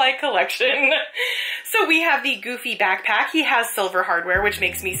Loungefly collection. So we have the Goofy backpack. He has silver hardware, which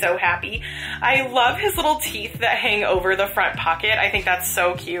makes me so happy. I love his little teeth that hang over the front pocket. I think that's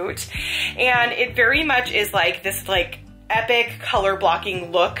so cute. And it very much is like this like epic color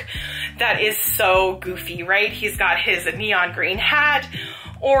blocking look that is so goofy, right? He's got his neon green hat,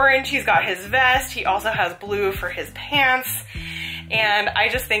 orange, he's got his vest, he also has blue for his pants, and I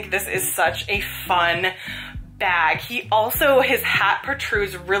just think this is such a fun bag. He also, his hat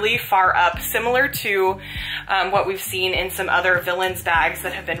protrudes really far up, similar to what we've seen in some other villains bags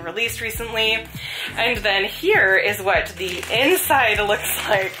that have been released recently. And then here is what the inside looks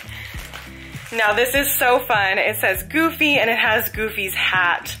like. Now this is so fun. It says Goofy and it has Goofy's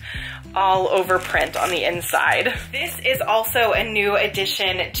hat all over print on the inside. This is also a new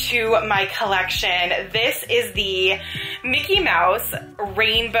addition to my collection. This is the Mickey Mouse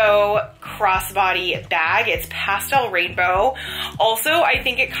Rainbow Crossbody bag. It's pastel rainbow. Also, I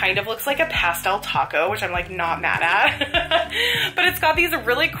think it kind of looks like a pastel taco, which I'm like not mad at. But it's got these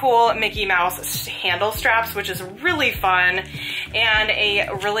really cool Mickey Mouse handle straps, which is really fun, and a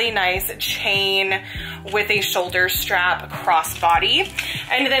really nice chain with a shoulder strap crossbody.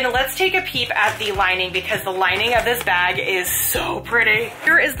 And then let's take a peep at the lining, because the lining of this bag is so pretty.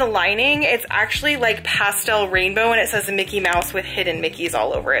 Here is the lining. It's actually like pastel rainbow, and it says Mickey Mouse with hidden Mickeys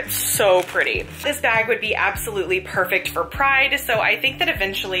all over it. So pretty. This bag would be absolutely perfect for Pride, so I think that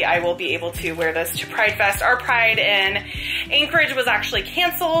eventually I will be able to wear this to Pride Fest. Our Pride in Anchorage was actually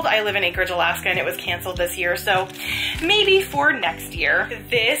canceled. I live in Anchorage, Alaska, and it was canceled this year, so maybe for next year.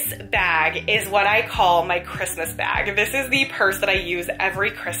 This bag is what I call my Christmas bag. This is the purse that I use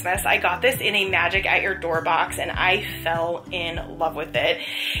every Christmas. I got this in a Magic at Your Door box and I fell in love with it.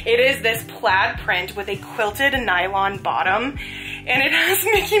 It is this plaid print with a quilted nylon bottom, and it has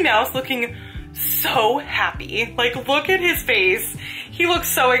Mickey Mouse looking so happy. Like, look at his face. He looks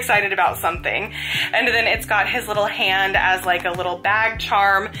so excited about something. And then it's got his little hand as like a little bag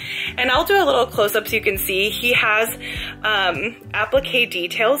charm. And I'll do a little close up so you can see. He has applique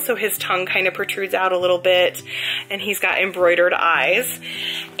details, so his tongue kind of protrudes out a little bit, and he's got embroidered eyes.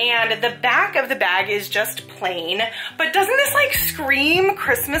 And the back of the bag is just plain, but doesn't this like scream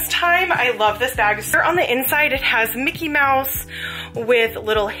Christmas time? I love this bag. So on the inside, it has Mickey Mouse with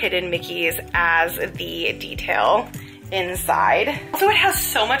little hidden Mickeys as the detail inside. Also, it has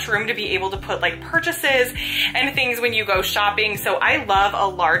so much room to be able to put like purchases and things when you go shopping. So I love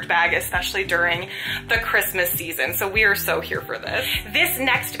a large bag, especially during the Christmas season. So we are so here for this. This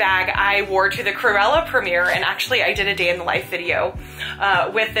next bag I wore to the Cruella premiere, and actually I did a day in the life video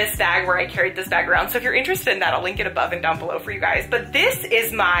with this bag where I carried this bag around. So if you're interested in that, I'll link it above and down below for you guys. But this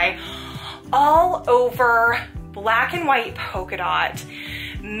is my all over black and white polka dot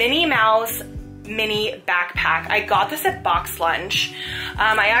Minnie Mouse mini backpack. I got this at Box Lunch.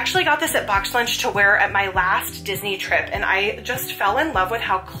 I actually got this at Box Lunch to wear at my last Disney trip, and I just fell in love with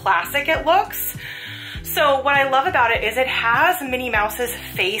how classic it looks. So what I love about it is it has Minnie Mouse's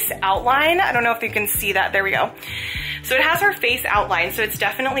face outline. I don't know if you can see that. There we go. So it has her face outline, so it's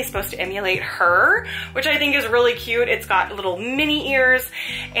definitely supposed to emulate her, which I think is really cute. It's got little mini ears,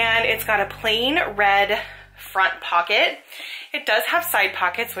 and it's got a plain red front pocket. It does have side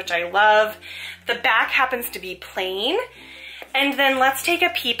pockets, which I love. The back happens to be plain. And then let's take a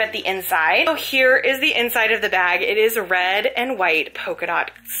peep at the inside. So here is the inside of the bag. It is red and white polka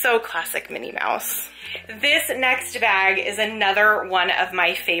dot. So classic Minnie Mouse. This next bag is another one of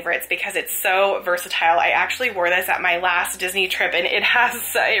my favorites because it's so versatile. I actually wore this at my last Disney trip, and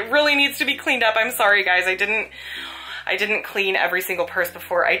it really needs to be cleaned up. I'm sorry guys, I didn't clean every single purse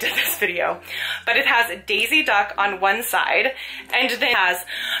before I did this video. But it has Daisy Duck on one side, and then it has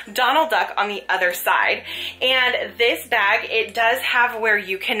Donald Duck on the other side. And this bag, it does have where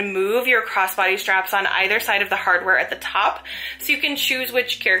you can move your crossbody straps on either side of the hardware at the top, so you can choose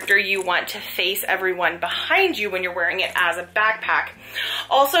which character you want to face everyone behind you when you're wearing it as a backpack.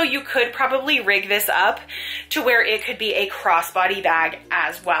 Also, you could probably rig this up to where it could be a crossbody bag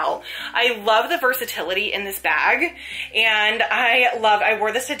as well. I love the versatility in this bag. And I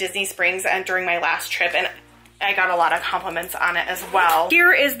wore this to Disney Springs and during my last trip, and I got a lot of compliments on it as well.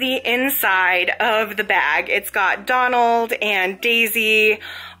 Here is the inside of the bag. It's got Donald and Daisy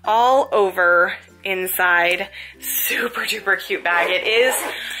all over inside. Super duper cute bag. It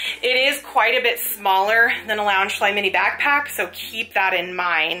is quite a bit smaller than a Loungefly mini backpack, so keep that in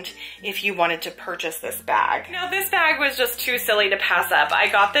mind if you wanted to purchase this bag. Now this bag was just too silly to pass up. I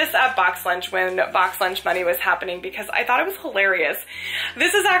got this at Box Lunch when Box Lunch money was happening because I thought it was hilarious.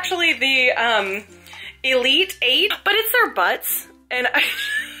 This is actually the Elite 8, but it's their butts, and I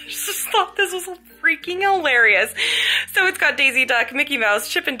just thought this was freaking hilarious. So it's got Daisy Duck, Mickey Mouse,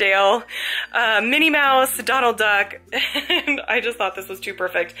 Chip and Dale, Minnie Mouse, Donald Duck, and I just thought this was too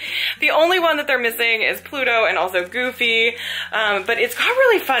perfect. The only one that they're missing is Pluto and also Goofy, but it's got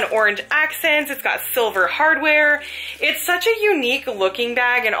really fun orange accents. It's got silver hardware. It's such a unique looking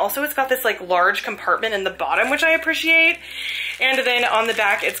bag, and also it's got this like large compartment in the bottom, which I appreciate. And then on the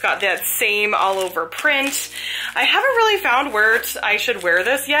back, it's got that same all over print. I haven't really found where I should wear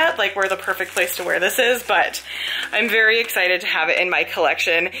this yet, like where the perfect place to wear this is, but I'm very excited to have it in my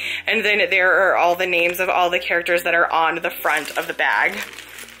collection. And then there are all the names of all the characters that are on the front of the bag.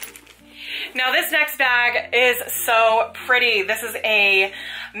 Now this next bag is so pretty. This is a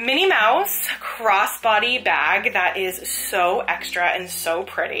Minnie Mouse crossbody bag that is so extra and so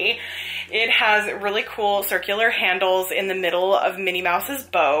pretty. It has really cool circular handles in the middle of Minnie Mouse's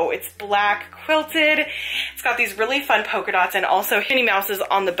bow. It's black quilted. It's got these really fun polka dots and also Minnie Mouse's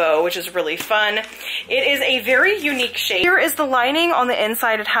on the bow, which is really fun. It is a very unique shape. Here is the lining on the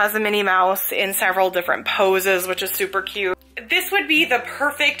inside. It has a Minnie Mouse in several different poses, which is super cute. This would be the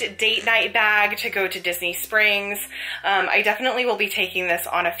perfect date night bag to go to Disney Springs. I definitely will be taking this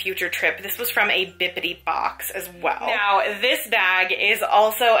on a future trip. This was from a Bibbidi box as well. Now, this bag is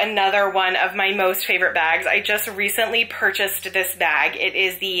also another one of my most favorite bags. I just recently purchased this bag. It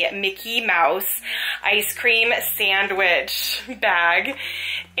is the Mickey Mouse ice cream sandwich bag.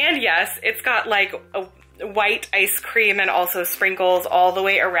 And yes, it's got like a white ice cream and also sprinkles all the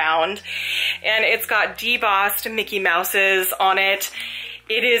way around. And it's got debossed Mickey Mouses on it.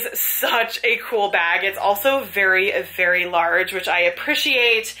 It is such a cool bag. It's also very, very large, which I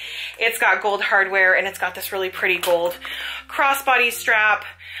appreciate. It's got gold hardware and it's got this really pretty gold crossbody strap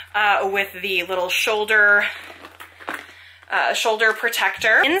with the little shoulder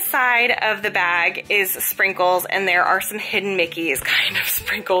protector. Inside of the bag is sprinkles, and there are some hidden Mickeys kind of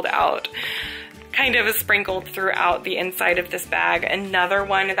sprinkled throughout the inside of this bag. Another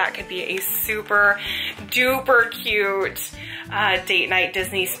one that could be a super duper cute date night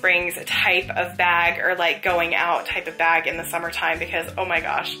Disney Springs type of bag, or like going out type of bag in the summertime, because oh my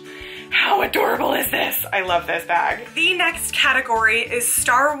gosh, how adorable is this? I love this bag. The next category is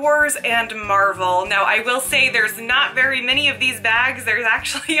Star Wars and Marvel. Now I will say there's not very many of these bags. There's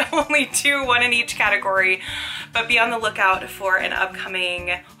actually only two, one in each category, but be on the lookout for an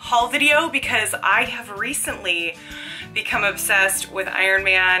upcoming haul video because I have recently become obsessed with Iron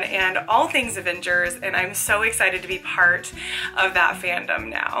Man and all things Avengers, and I'm so excited to be part of that fandom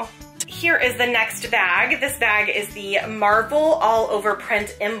now. Here is the next bag. This bag is the Marvel all over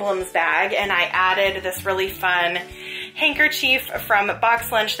print emblems bag, and I added this really fun handkerchief from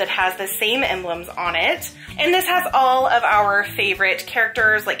Box Lunch that has the same emblems on it. And this has all of our favorite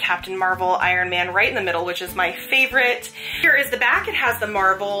characters like Captain Marvel, Iron Man right in the middle, which is my favorite. Here is the back. It has the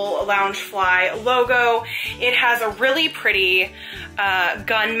Marvel Loungefly logo. It has a really pretty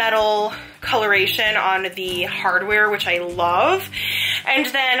gunmetal coloration on the hardware, which I love. And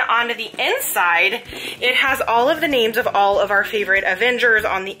then on the inside, it has all of the names of all of our favorite Avengers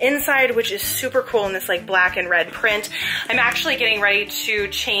on the inside, which is super cool in this like black and red print. I'm actually getting ready to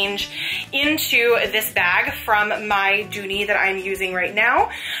change into this bag from my Dooney that I'm using right now.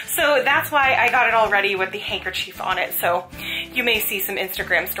 So that's why I got it all ready with the handkerchief on it. So you may see some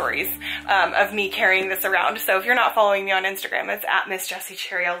Instagram stories of me carrying this around. So if you're not following me on Instagram, it's at Miss Jessi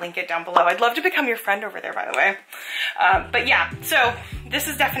Cherry. I'll link it down below. I'd love to become your friend over there, by the way. But yeah, so this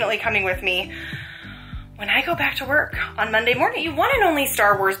is definitely coming with me when I go back to work on Monday morning. The one and only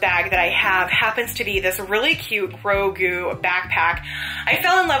Star Wars bag that I have happens to be this really cute Grogu backpack. I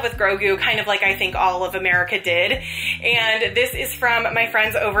fell in love with Grogu, kind of like I think all of America did. And this is from my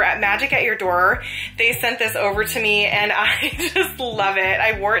friends over at Magic at Your Door. They sent this over to me and I just love it.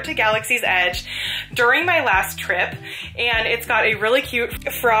 I wore it to Galaxy's Edge during my last trip, and it's got a really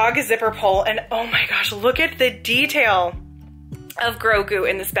cute frog zipper pull, and oh my gosh, look at the detail of Grogu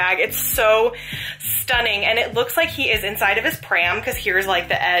in this bag. It's so stunning, and it looks like he is inside of his pram because here's like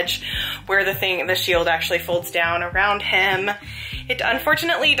the edge where the shield actually folds down around him. It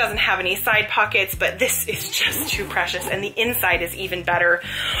unfortunately doesn't have any side pockets, but this is just too precious, and the inside is even better.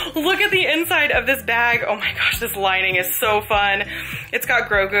 Look at the inside of this bag. Oh my gosh, this lining is so fun. It's got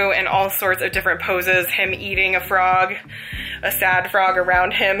Grogu in all sorts of different poses, him eating a frog, a sad frog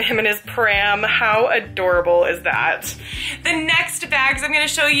around him in his pram. How adorable is that? The next bags I'm gonna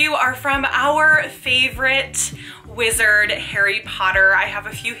show you are from our favorite wizard, Harry Potter. I have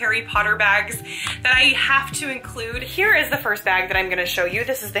a few Harry Potter bags that I have to include. Here is the first bag that I'm gonna show you.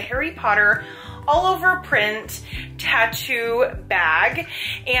 This is the Harry Potter all over print tattoo bag,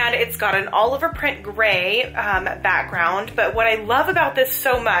 and it's got an all over print gray background. But what I love about this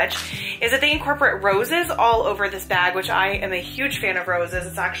so much is that they incorporate roses all over this bag, which I am a huge fan of roses.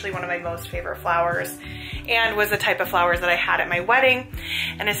 It's actually one of my most favorite flowers and was the type of flowers that I had at my wedding.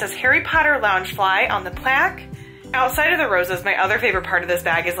 And it says Harry Potter Loungefly on the plaque. Outside of the roses, my other favorite part of this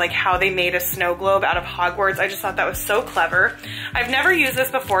bag is like how they made a snow globe out of Hogwarts. I just thought that was so clever. I've never used this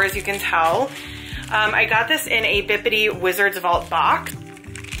before, as you can tell. I got this in a Bibbidi Wizards Vault box.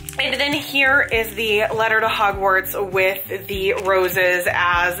 And then here is the letter to Hogwarts with the roses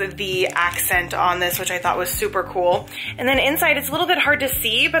as the accent on this, which I thought was super cool. And then inside, it's a little bit hard to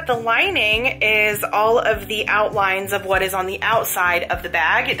see, but the lining is all of the outlines of what is on the outside of the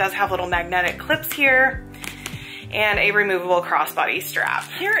bag. It does have little magnetic clips here and a removable crossbody strap.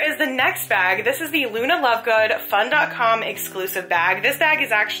 Here is the next bag. This is the Luna Lovegood Fun.com exclusive bag. This bag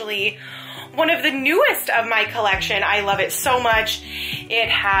is actually one of the newest of my collection. I love it so much. It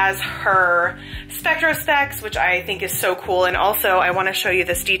has her Spectro specs, which I think is so cool. And also I want to show you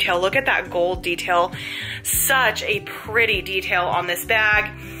this detail. Look at that gold detail. Such a pretty detail on this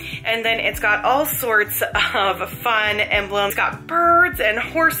bag. And then it's got all sorts of fun emblems. It's got birds and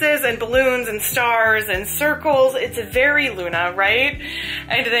horses and balloons and stars and circles. It's very Luna, right?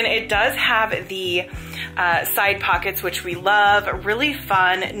 And then it does have the side pockets, which we love. Really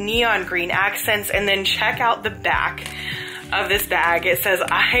fun neon green accents. And then check out the back of this bag. It says,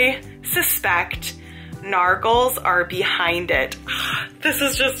 I suspect Nargles are behind it. This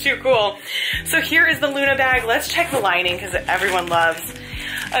is just too cool. So here is the Luna bag. Let's check the lining because everyone loves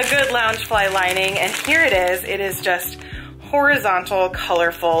a good Loungefly lining. And here it is. It is just horizontal,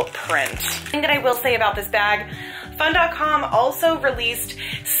 colorful print. The thing that I will say about this bag, Fun.com also released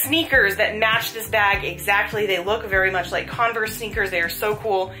sneakers that match this bag exactly. They look very much like Converse sneakers. They are so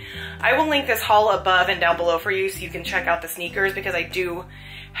cool. I will link this haul above and down below for you so you can check out the sneakers because I do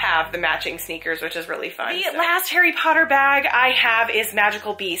have the matching sneakers, which is really fun. The last Harry Potter bag I have is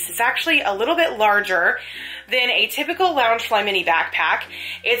Magical Beasts. It's actually a little bit larger than a typical Loungefly mini backpack.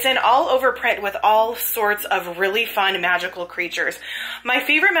 It's an all over print with all sorts of really fun magical creatures. My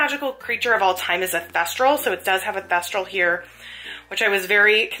favorite magical creature of all time is a Thestral, so it does have a Thestral here, which I was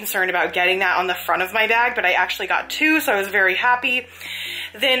very concerned about getting that on the front of my bag, but I actually got two, so I was very happy.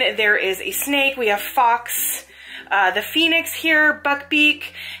 Then there is a snake. We have Fox, the Phoenix here, Buckbeak,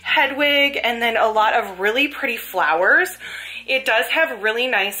 Hedwig, and then a lot of really pretty flowers. It does have really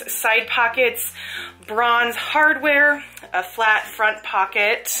nice side pockets, bronze hardware, a flat front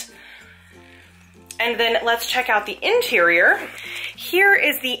pocket. And then let's check out the interior. Here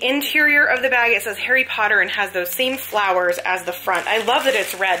is the interior of the bag. It says Harry Potter and has those same flowers as the front. I love that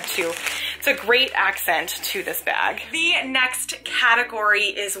it's red too. It's a great accent to this bag. The next category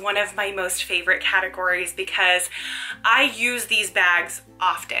is one of my most favorite categories because I use these bags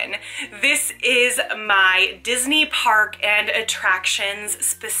often. This is my Disney park and attractions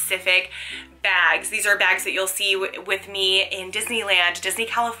specific bags. These are bags that you'll see with me in Disneyland, Disney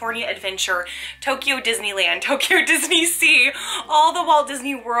California Adventure, Tokyo Disneyland, Tokyo Disney Sea, all the Walt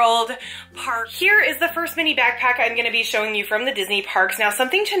Disney World parks. Here is the first mini backpack I'm going to be showing you from the Disney parks. Now,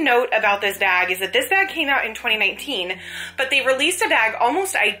 something to note about this bag is that this bag came out in 2019, but they released a bag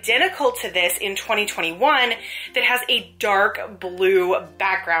almost identical to this in 2021 that has a dark blue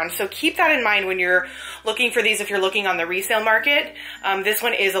background. So keep that in mind when you're looking for these if you're looking on the resale market. This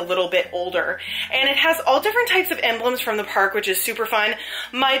one is a little bit older. And it has all different types of emblems from the park, which is super fun.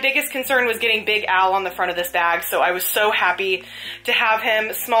 My biggest concern was getting Big Al on the front of this bag, so I was so happy to have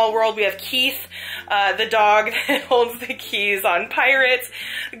him. Small World, we have Keith, the dog that holds the keys on Pirates,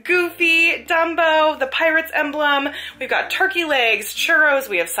 Goofy, Dumbo, the Pirates emblem. We've got turkey legs, churros,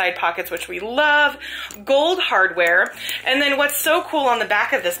 we have side pockets, which we love, gold hardware. And then what's so cool on the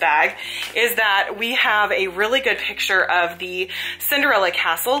back of this bag is that we have a really good picture of the Cinderella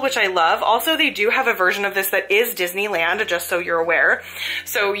Castle, which I love. Also, they do have a version of this that is Disneyland, just so you're aware.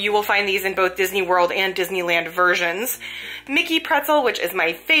 So you will find these in both Disney World and Disneyland versions. Mickey Pretzel, which is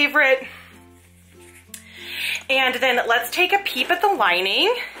my favorite. And then let's take a peep at the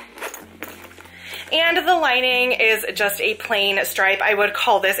lining. And the lining is just a plain stripe. I would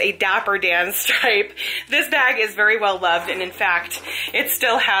call this a Dapper Dan stripe. This bag is very well loved, and in fact, it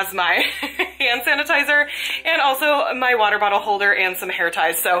still has my hand sanitizer and also my water bottle holder and some hair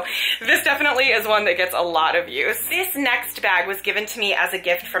ties. So this definitely is one that gets a lot of use. This next bag was given to me as a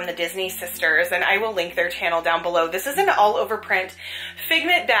gift from the Disney sisters, and I will link their channel down below. This is an all over print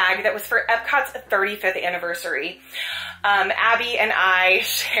Figment bag that was for Epcot's 35th anniversary. Abby and I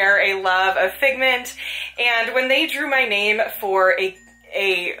share a love of Figment, and when they drew my name for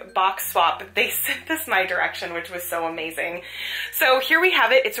a box swap. They sent this my direction, which was so amazing. So here we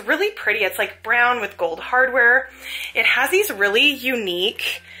have it. It's really pretty. It's like brown with gold hardware. It has these really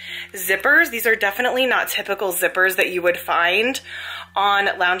unique zippers. These are definitely not typical zippers that you would find on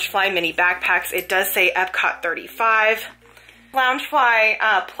Loungefly mini backpacks. It does say Epcot 35.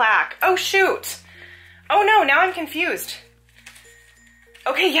 Loungefly plaque. Oh shoot. Oh no, now I'm confused.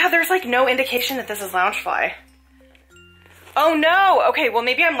 Okay, yeah, there's like no indication that this is Loungefly. Oh no, okay, well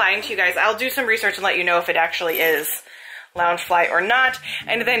maybe I'm lying to you guys. I'll do some research and let you know if it actually is Loungefly or not.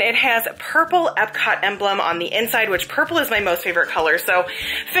 And then it has purple Epcot emblem on the inside, which purple is my most favorite color. So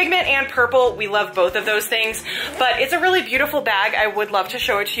Figment and purple, we love both of those things, but it's a really beautiful bag. I would love to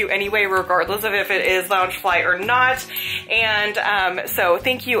show it to you anyway, regardless of if it is Loungefly or not. And so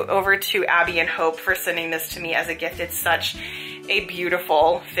thank you over to Abby and Hope for sending this to me as a gift. It's such a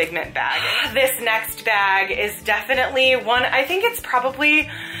beautiful Figment bag. This next bag is definitely one, I think it's probably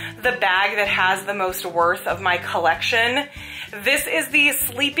the bag that has the most worth of my collection. This is the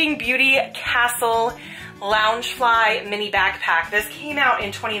Sleeping Beauty Castle Loungefly mini backpack. This came out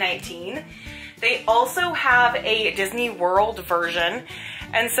in 2019. They also have a Disney World version.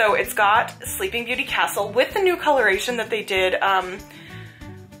 And so it's got Sleeping Beauty Castle with the new coloration that they did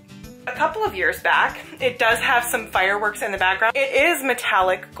a couple of years back. It does have some fireworks in the background. It is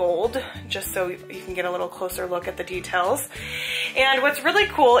metallic gold, just so you can get a little closer look at the details. And what's really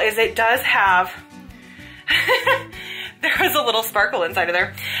cool is it does have, there was a little sparkle inside of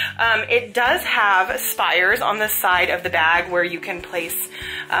there. It does have spires on the side of the bag where you can place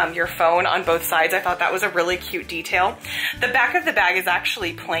your phone on both sides. I thought that was a really cute detail. The back of the bag is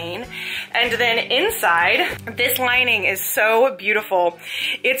actually plain. And then inside, this lining is so beautiful.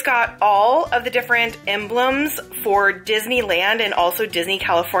 It's got all of the different emblems for Disneyland and also Disney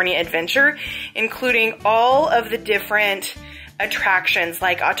California Adventure, including all of the different attractions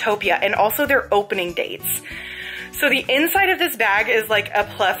like Autopia and also their opening dates. So the inside of this bag is like a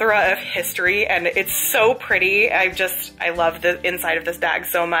plethora of history and it's so pretty. I love the inside of this bag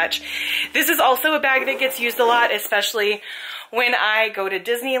so much. This is also a bag that gets used a lot, especially when I go to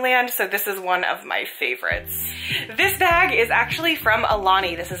Disneyland, so this is one of my favorites. This bag is actually from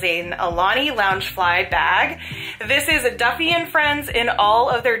Alani. This is an Alani Loungefly bag. This is Duffy and Friends in all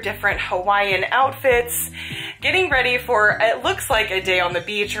of their different Hawaiian outfits, getting ready for, it looks like a day on the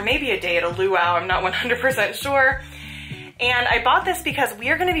beach or maybe a day at a luau, I'm not 100% sure. And I bought this because we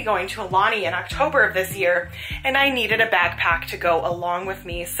are going to be going to Alani in October of this year, and I needed a backpack to go along with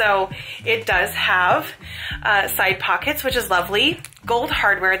me. So it does have side pockets, which is lovely. Gold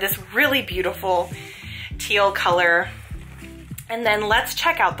hardware, this really beautiful teal color. And then let's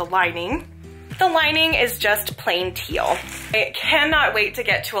check out the lining. The lining is just plain teal. I cannot wait to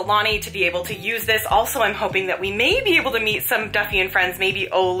get to Alani to be able to use this. Also, I'm hoping that we may be able to meet some Duffy and Friends, maybe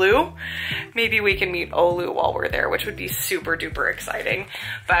Olu. Maybe we can meet Olu while we're there, which would be super duper exciting.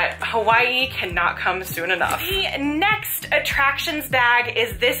 But Hawaii cannot come soon enough. The next attractions bag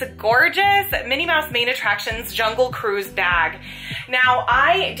is this gorgeous Minnie Mouse Main Attractions Jungle Cruise bag. Now,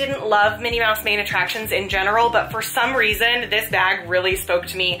 I didn't love Minnie Mouse Main Attractions in general, but for some reason, this bag really spoke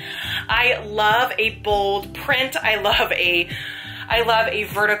to me. I love a bold print. I love a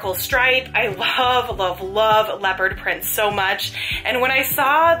vertical stripe. I love leopard print so much. And when I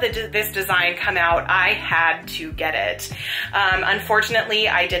saw this design come out, I had to get it. Unfortunately,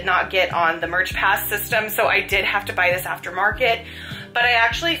 I did not get on the Merch Pass system, so I did have to buy this aftermarket. But I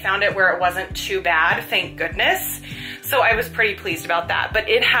actually found it where it wasn't too bad, thank goodness. So I was pretty pleased about that. But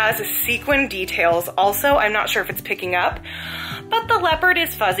it has sequin details also. I'm not sure if it's picking up, but the leopard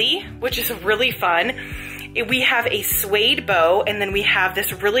is fuzzy, which is really fun. We have a suede bow, and then we have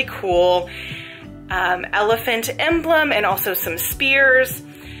this really cool elephant emblem and also some spears.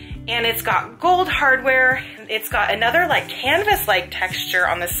 And it's got gold hardware. It's got another like canvas-like texture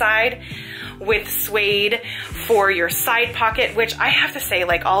on the side with suede for your side pocket, which I have to say,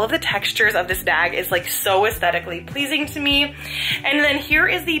 like, all of the textures of this bag is like so aesthetically pleasing to me. And then here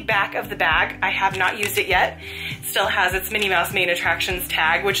is the back of the bag. I have not used it yet. It still has its Minnie Mouse Main Attractions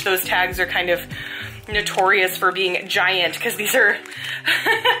tag, which those tags are kind of notorious for being giant because these are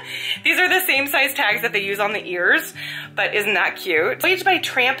these are the same size tags that they use on the ears, but isn't that cute? Voyage by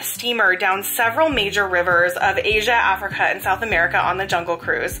tramp steamer down several major rivers of Asia, Africa, and South America on the Jungle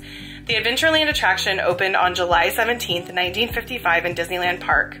Cruise. The Adventureland attraction opened on July 17th, 1955 in Disneyland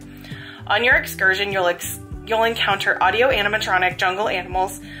Park. On your excursion, you'll encounter audio animatronic jungle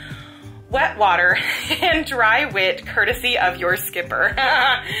animals, wet water, and dry wit courtesy of your skipper.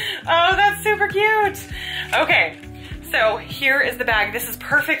 Oh, that's super cute. Okay, so here is the bag. This is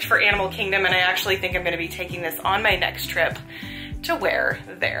perfect for Animal Kingdom, and I actually think I'm gonna be taking this on my next trip to wear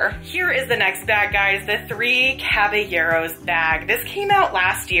there. Here is the next bag, guys, the Three Caballeros bag. This came out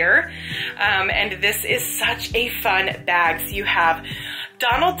last year, and this is such a fun bag. So you have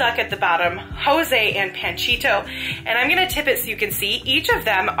Donald Duck at the bottom, Jose and Panchito, and I'm gonna tip it so you can see. Each of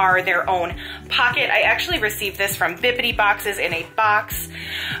them are their own pocket. I actually received this from Bibbidi Boxes in a box.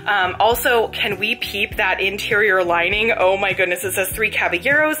 Also, can we peep that interior lining? Oh my goodness, it says Three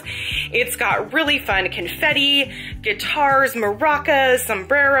Caballeros. It's got really fun confetti, guitars, maracas,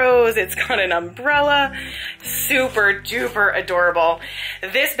 sombreros. It's got an umbrella. Super duper adorable.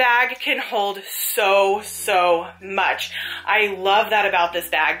 This bag can hold so much. I love that about this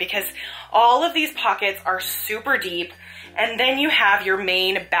bag because all of these pockets are super deep, and then you have your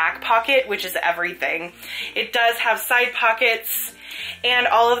main back pocket, which is everything. It does have side pockets, and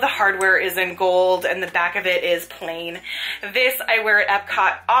all of the hardware is in gold, and the back of it is plain. This I wear at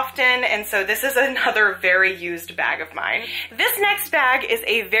Epcot often, and so this is another very used bag of mine. This next bag is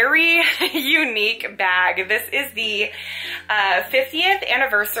a very unique bag. This is the 50th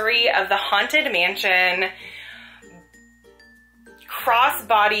anniversary of the Haunted Mansion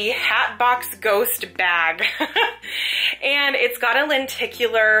Crossbody Hatbox Ghost bag. And it's got a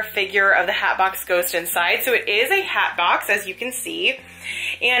lenticular figure of the Hatbox Ghost inside. So it is a hat box, as you can see.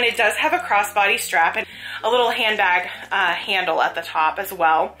 And it does have a crossbody strap and a little handbag handle at the top as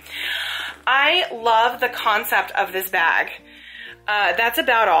well. I love the concept of this bag. That's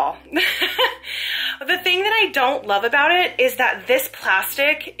about all. The thing that I don't love about it is that this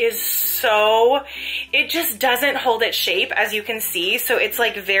plastic is it just doesn't hold its shape, as you can see. So it's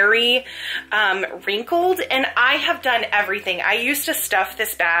like very wrinkled, and I have done everything. I used to stuff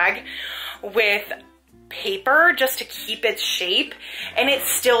this bag with paper just to keep its shape, and it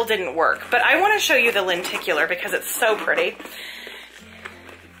still didn't work. But I want to show you the lenticular because it's so pretty.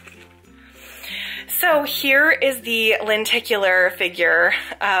 So here is the lenticular figure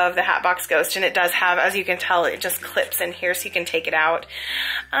of the Hatbox Ghost, and it does have, as you can tell, it just clips in here so you can take it out.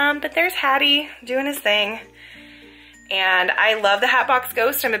 But there's Hattie doing his thing. And I love the Hatbox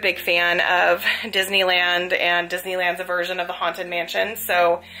Ghost. I'm a big fan of Disneyland and Disneyland's version of the Haunted Mansion.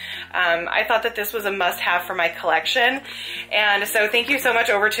 So I thought that this was a must-have for my collection. And so thank you so much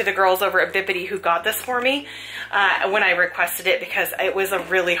over to the girls over at Bibbidi who got this for me when I requested it, because it was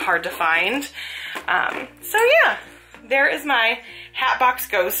really hard to find. So yeah, there is my Hatbox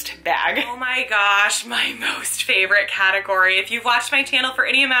Ghost bag. Oh my gosh, my most favorite category. If you've watched my channel for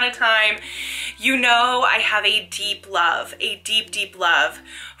any amount of time, you know I have a deep love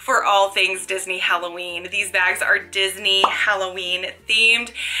for all things Disney Halloween. These bags are Disney Halloween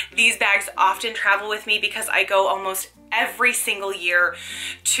themed. These bags often travel with me because I go almost every single year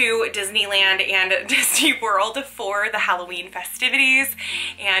to Disneyland and Disney World for the Halloween festivities,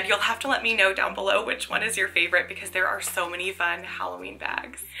 and you'll have to let me know down below which one is your favorite because there are so many fun Halloween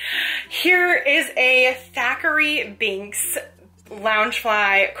bags. Here is a Thackeray Binks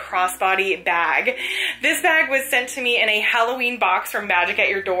Loungefly crossbody bag. This bag was sent to me in a Halloween box from Magic at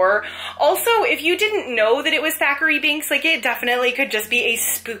Your Door. Also, if you didn't know that it was Thackeray Binks, like, it definitely could just be a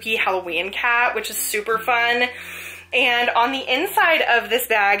spooky Halloween cat, which is super fun. And on the inside of this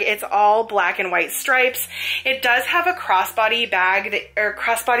bag, it's all black and white stripes. It does have a crossbody bag or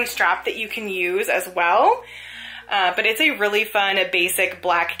crossbody strap that you can use as well. But it's a really fun, basic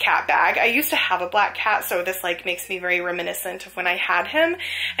black cat bag. I used to have a black cat, so this like makes me very reminiscent of when I had him.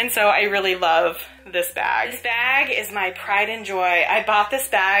 And so I really love this bag. This bag is my pride and joy. I bought this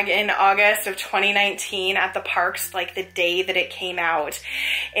bag in August of 2019 at the parks, like the day that it came out.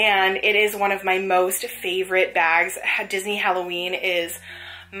 And it is one of my most favorite bags. Disney Halloween is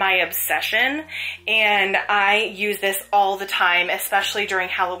my obsession, and I use this all the time, especially during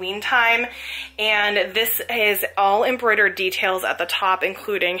Halloween time. And this is all embroidered details at the top,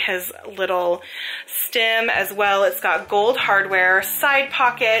 including his little stem as well. It's got gold hardware, side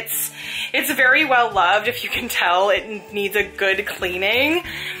pockets. It's very well loved. If you can tell, it needs a good cleaning.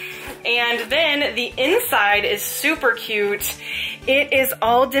 And then the inside is super cute. It is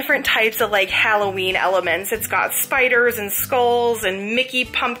all different types of like Halloween elements. It's got spiders and skulls and Mickey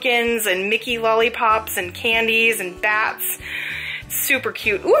pumpkins and Mickey lollipops and candies and bats. Super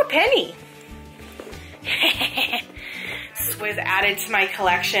cute. Ooh, a penny. This was added to my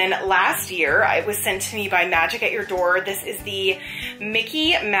collection last year. It was sent to me by Magic at Your Door. This is the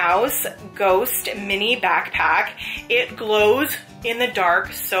Mickey Mouse Ghost Mini Backpack. It glows in the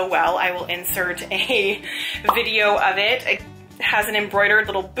dark so well. I will insert a video of it. It has an embroidered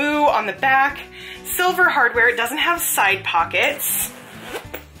little boo on the back, silver hardware. It doesn't have side pockets.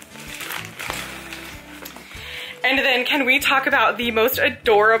 And then can we talk about the most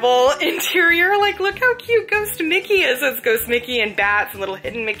adorable interior? Like, look how cute Ghost Mickey is. It's Ghost Mickey and bats and little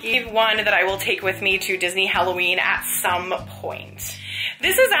hidden Mickey. One that I will take with me to Disney Halloween at some point.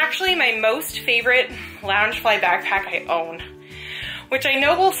 This is actually my most favorite Loungefly backpack I own, which I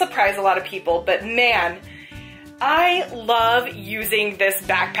know will surprise a lot of people, but man, I love using this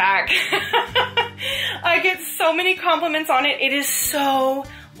backpack. I get so many compliments on it. It is so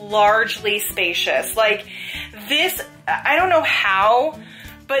largely spacious. Like this, I don't know how,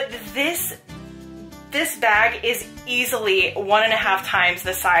 but this bag is easily 1.5 times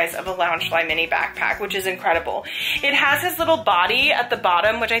the size of a Loungefly mini backpack, which is incredible. It has his little body at the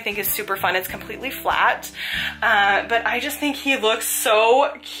bottom, which I think is super fun. It's completely flat, but I just think he looks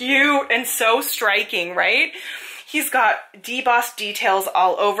so cute and so striking, right? He's got debossed details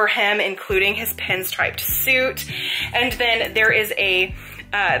all over him, including his pinstriped suit. And then there is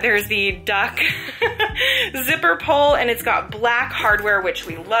there's the duck zipper pull, and it's got black hardware, which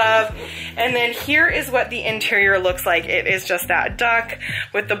we love. And then here is what the interior looks like. It is just that duck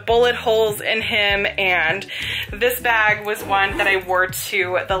with the bullet holes in him. And this bag was one that I wore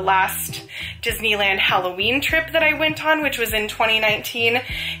to the last Disneyland Halloween trip that I went on, which was in 2019.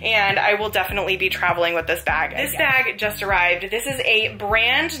 And I will definitely be traveling with this bag. This bag just arrived. This is a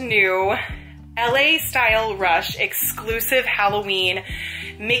brand new LA Style Rush exclusive Halloween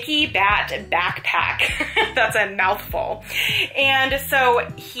Mickey Bat backpack. That's a mouthful. And so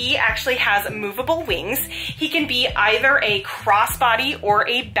he actually has movable wings. He can be either a crossbody or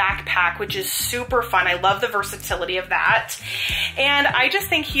a backpack, which is super fun. I love the versatility of that. And I just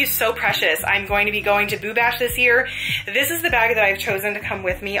think he's so precious. I'm going to be going to Boo Bash this year. This is the bag that I've chosen to come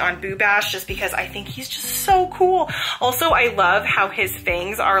with me on Boo Bash just because I think he's just so cool. Also, I love how his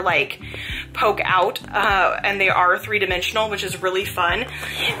fangs are like poke out and they are 3-dimensional, which is really fun.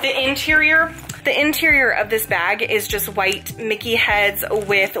 The interior of this bag is just white Mickey heads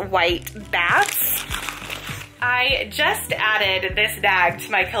with white bats. I just added this bag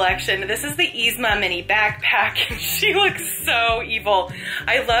to my collection. This is the Yzma mini backpack. She looks so evil.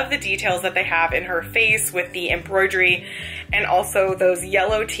 I love the details that they have in her face with the embroidery and also those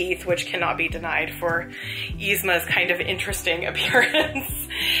yellow teeth, which cannot be denied for Yzma's kind of interesting appearance.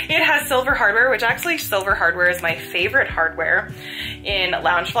 It has silver hardware, which actually silver hardware is my favorite hardware in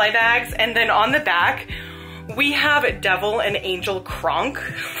Loungefly bags. And then on the back, we have Devil and Angel Kronk,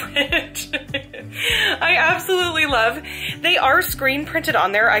 which I absolutely love. They are screen printed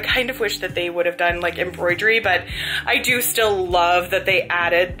on there. I kind of wish that they would have done like embroidery, but I do still love that they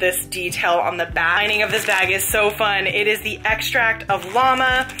added this detail on the back. The lining of this bag is so fun. It is the extract of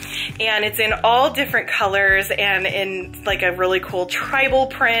llama, and it's in all different colors and in like a really cool tribal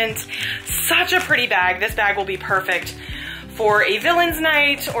print. Such a pretty bag. This bag will be perfect for a villain's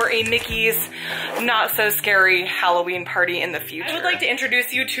night or a Mickey's not so scary Halloween party in the future. I would like to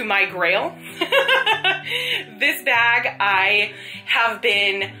introduce you to my grail. This bag I have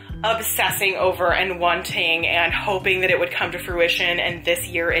been obsessing over and wanting and hoping that it would come to fruition, and this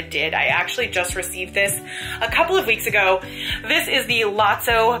year it did. I actually just received this a couple of weeks ago. This is the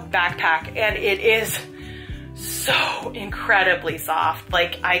Lotso backpack, and it is so incredibly soft.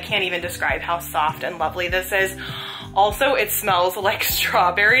 Like, I can't even describe how soft and lovely this is. Also, it smells like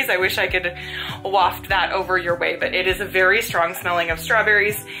strawberries. I wish I could waft that over your way, but it is a very strong smelling of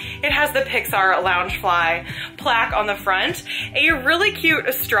strawberries. It has the Pixar Loungefly plaque on the front, a really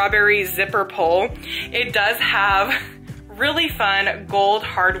cute strawberry zipper pull. It does have really fun gold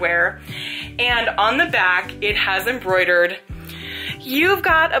hardware, and on the back, it has embroidered, "You've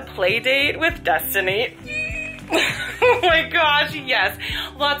got a play date with Destiny." Oh my gosh, yes.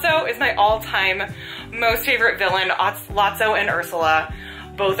 Lotso is my all-time most favorite villain. Lotso and Ursula,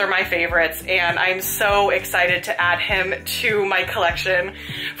 both are my favorites, and I'm so excited to add him to my collection.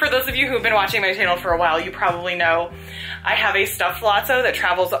 For those of you who've been watching my channel for a while, you probably know I have a stuffed Lotso that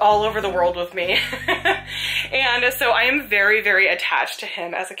travels all over the world with me. And so I am very, very attached to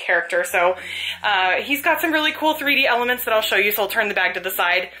him as a character. So he's got some really cool 3D elements that I'll show you, so I'll turn the bag to the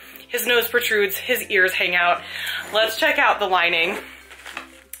side. His nose protrudes, his ears hang out. Let's check out the lining.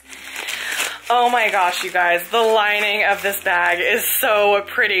 Oh my gosh, you guys, the lining of this bag is so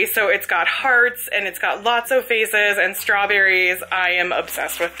pretty. So it's got hearts and it's got Lotso faces and strawberries. I am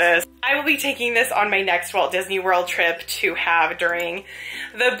obsessed with this. I will be taking this on my next Walt Disney World trip to have during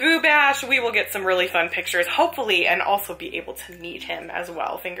the Boo Bash. We will get some really fun pictures, hopefully, and also be able to meet him as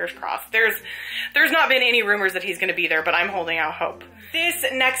well. Fingers crossed. There's not been any rumors that he's going to be there, but I'm holding out hope. This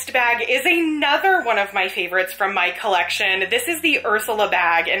next bag is another one of my favorites from my collection. This is the Ursula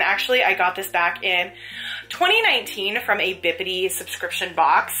bag, and actually I got this back in 2019 from a Bibbidi subscription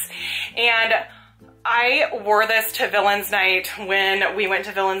box, and I wore this to Villains Night when we went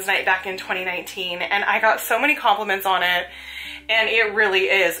to Villains Night back in 2019, and I got so many compliments on it, and it really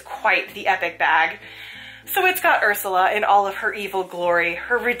is quite the epic bag. So it's got Ursula in all of her evil glory,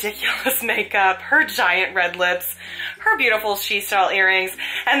 her ridiculous makeup, her giant red lips, her beautiful she-style earrings,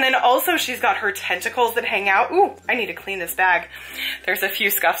 and then also she's got her tentacles that hang out. Ooh, I need to clean this bag. There's a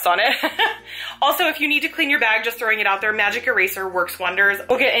few scuffs on it. Also, if you need to clean your bag, just throwing it out there, Magic Eraser works wonders.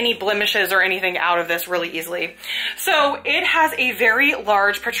 We'll get any blemishes or anything out of this really easily. So it has a very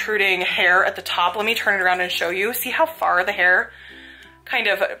large protruding hair at the top. Let me turn it around and show you. See how far the hair kind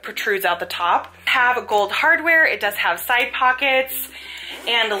of protrudes out the top. Have gold hardware. It does have side pockets.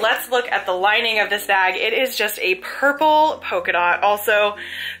 And let's look at the lining of this bag. It is just a purple polka dot. Also,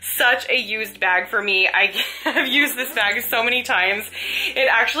 such a used bag for me. I have used this bag so many times. It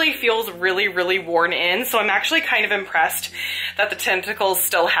actually feels really, really worn in. So I'm actually kind of impressed that the tentacles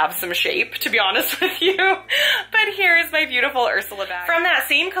still have some shape, to be honest with you. But here is my beautiful Ursula bag. From that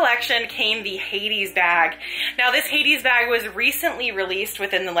same collection came the Hades bag. Now this Hades bag was recently released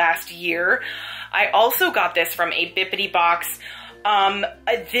within the last year. I also got this from a Bibbidi box.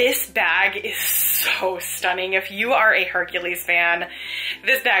 This bag is so stunning. If you are a Hercules fan,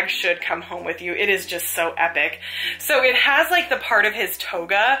 this bag should come home with you. It is just so epic. So it has like the part of his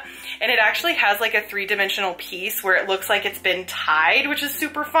toga, and it actually has like a three-dimensional piece where it looks like it's been tied, which is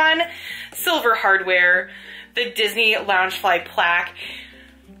super fun. Silver hardware, the Disney Loungefly plaque.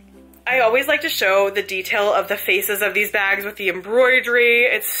 I always like to show the detail of the faces of these bags with the embroidery.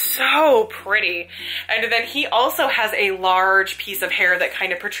 It's so pretty. And then he also has a large piece of hair that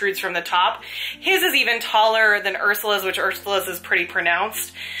kind of protrudes from the top. His is even taller than Ursula's, which Ursula's is pretty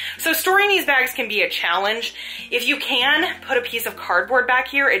pronounced. So storing these bags can be a challenge. If you can put a piece of cardboard back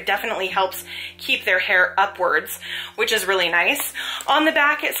here, it definitely helps keep their hair upwards, which is really nice. On the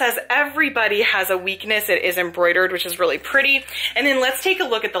back, it says everybody has a weakness. It is embroidered, which is really pretty. And then let's take a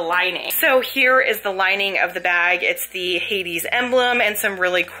look at the lining. So here is the lining of the bag. It's the Hades emblem and some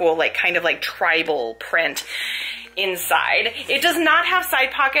really cool, like kind of like tribal print inside. It does not have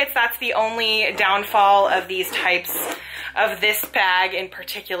side pockets. That's the only downfall of these types of this bag in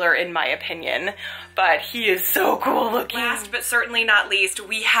particular, in my opinion. But he is so cool looking. Last but certainly not least,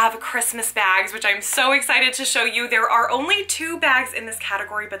 we have Christmas bags, which I'm so excited to show you. There are only 2 bags in this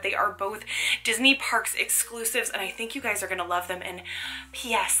category, but they are both Disney Parks exclusives, and I think you guys are gonna love them. And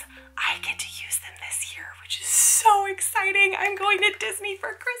P.S. I get to use them this year, which is so exciting. I'm going to Disney for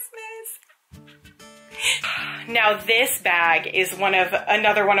Christmas. Now this bag is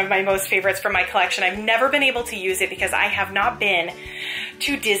another one of my most favorites from my collection. I've never been able to use it because I have not been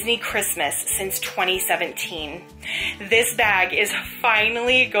to Disney Christmas since 2017. This bag is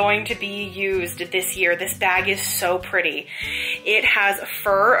finally going to be used this year. This bag is so pretty. It has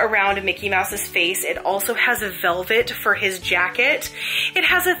fur around Mickey Mouse's face. It also has a velvet for his jacket. It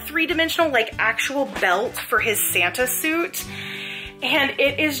has a three-dimensional, like, actual belt for his Santa suit. And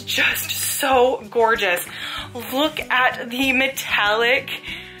it is just so gorgeous. Look at the metallic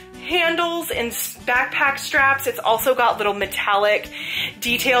handles and backpack straps. It's also got little metallic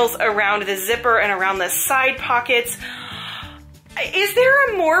details around the zipper and around the side pockets. Is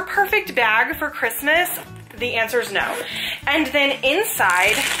there a more perfect bag for Christmas? The answer is no. And then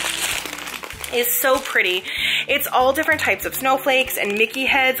inside is so pretty. It's all different types of snowflakes and Mickey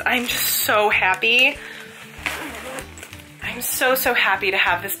heads. I'm just so happy. I'm so, so happy to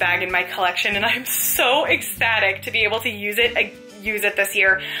have this bag in my collection, and I'm so ecstatic to be able to use it this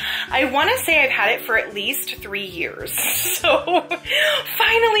year. I want to say I've had it for at least 3 years. So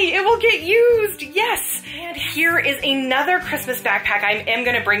finally it will get used. Yes. And here is another Christmas backpack. I am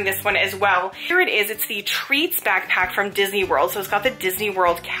going to bring this one as well. Here it is. It's the Treats backpack from Disney World. So it's got the Disney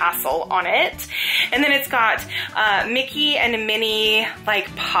World castle on it. And then it's got Mickey and Minnie like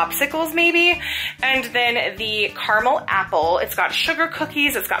popsicles maybe. And then the caramel apple. It's got sugar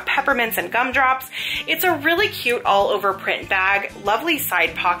cookies. It's got peppermints and gumdrops. It's a really cute all over print bag. Lovely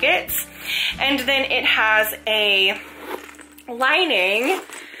side pockets, and then it has a lining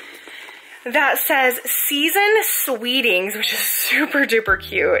that says Season Sweetings, which is super duper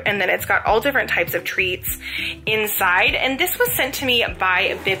cute, and then it's got all different types of treats inside, and this was sent to me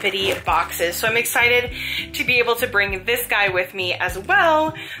by Bibbidi Boxes, so I'm excited to be able to bring this guy with me as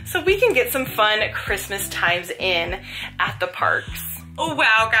well so we can get some fun Christmas times in at the parks. Oh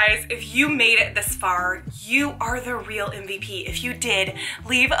wow, guys, if you made it this far, you are the real MVP. If you did,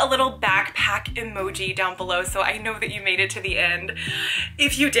 leave a little backpack emoji down below so I know that you made it to the end.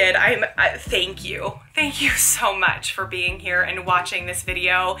 If you did, thank you. Thank you so much for being here and watching this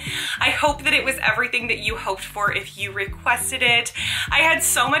video. I hope that it was everything that you hoped for if you requested it. I had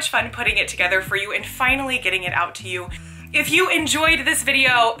so much fun putting it together for you and finally getting it out to you. If you enjoyed this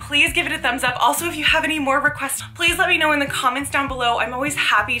video, please give it a thumbs up. Also, if you have any more requests, please let me know in the comments down below. I'm always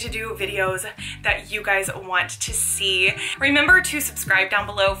happy to do videos that you guys want to see. Remember to subscribe down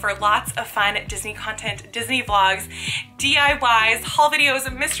below for lots of fun Disney content, Disney vlogs, DIYs, haul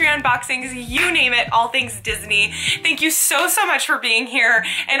videos, mystery unboxings, you name it, all things Disney. Thank you so much for being here,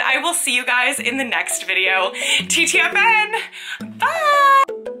 and I will see you guys in the next video. TTFN, bye!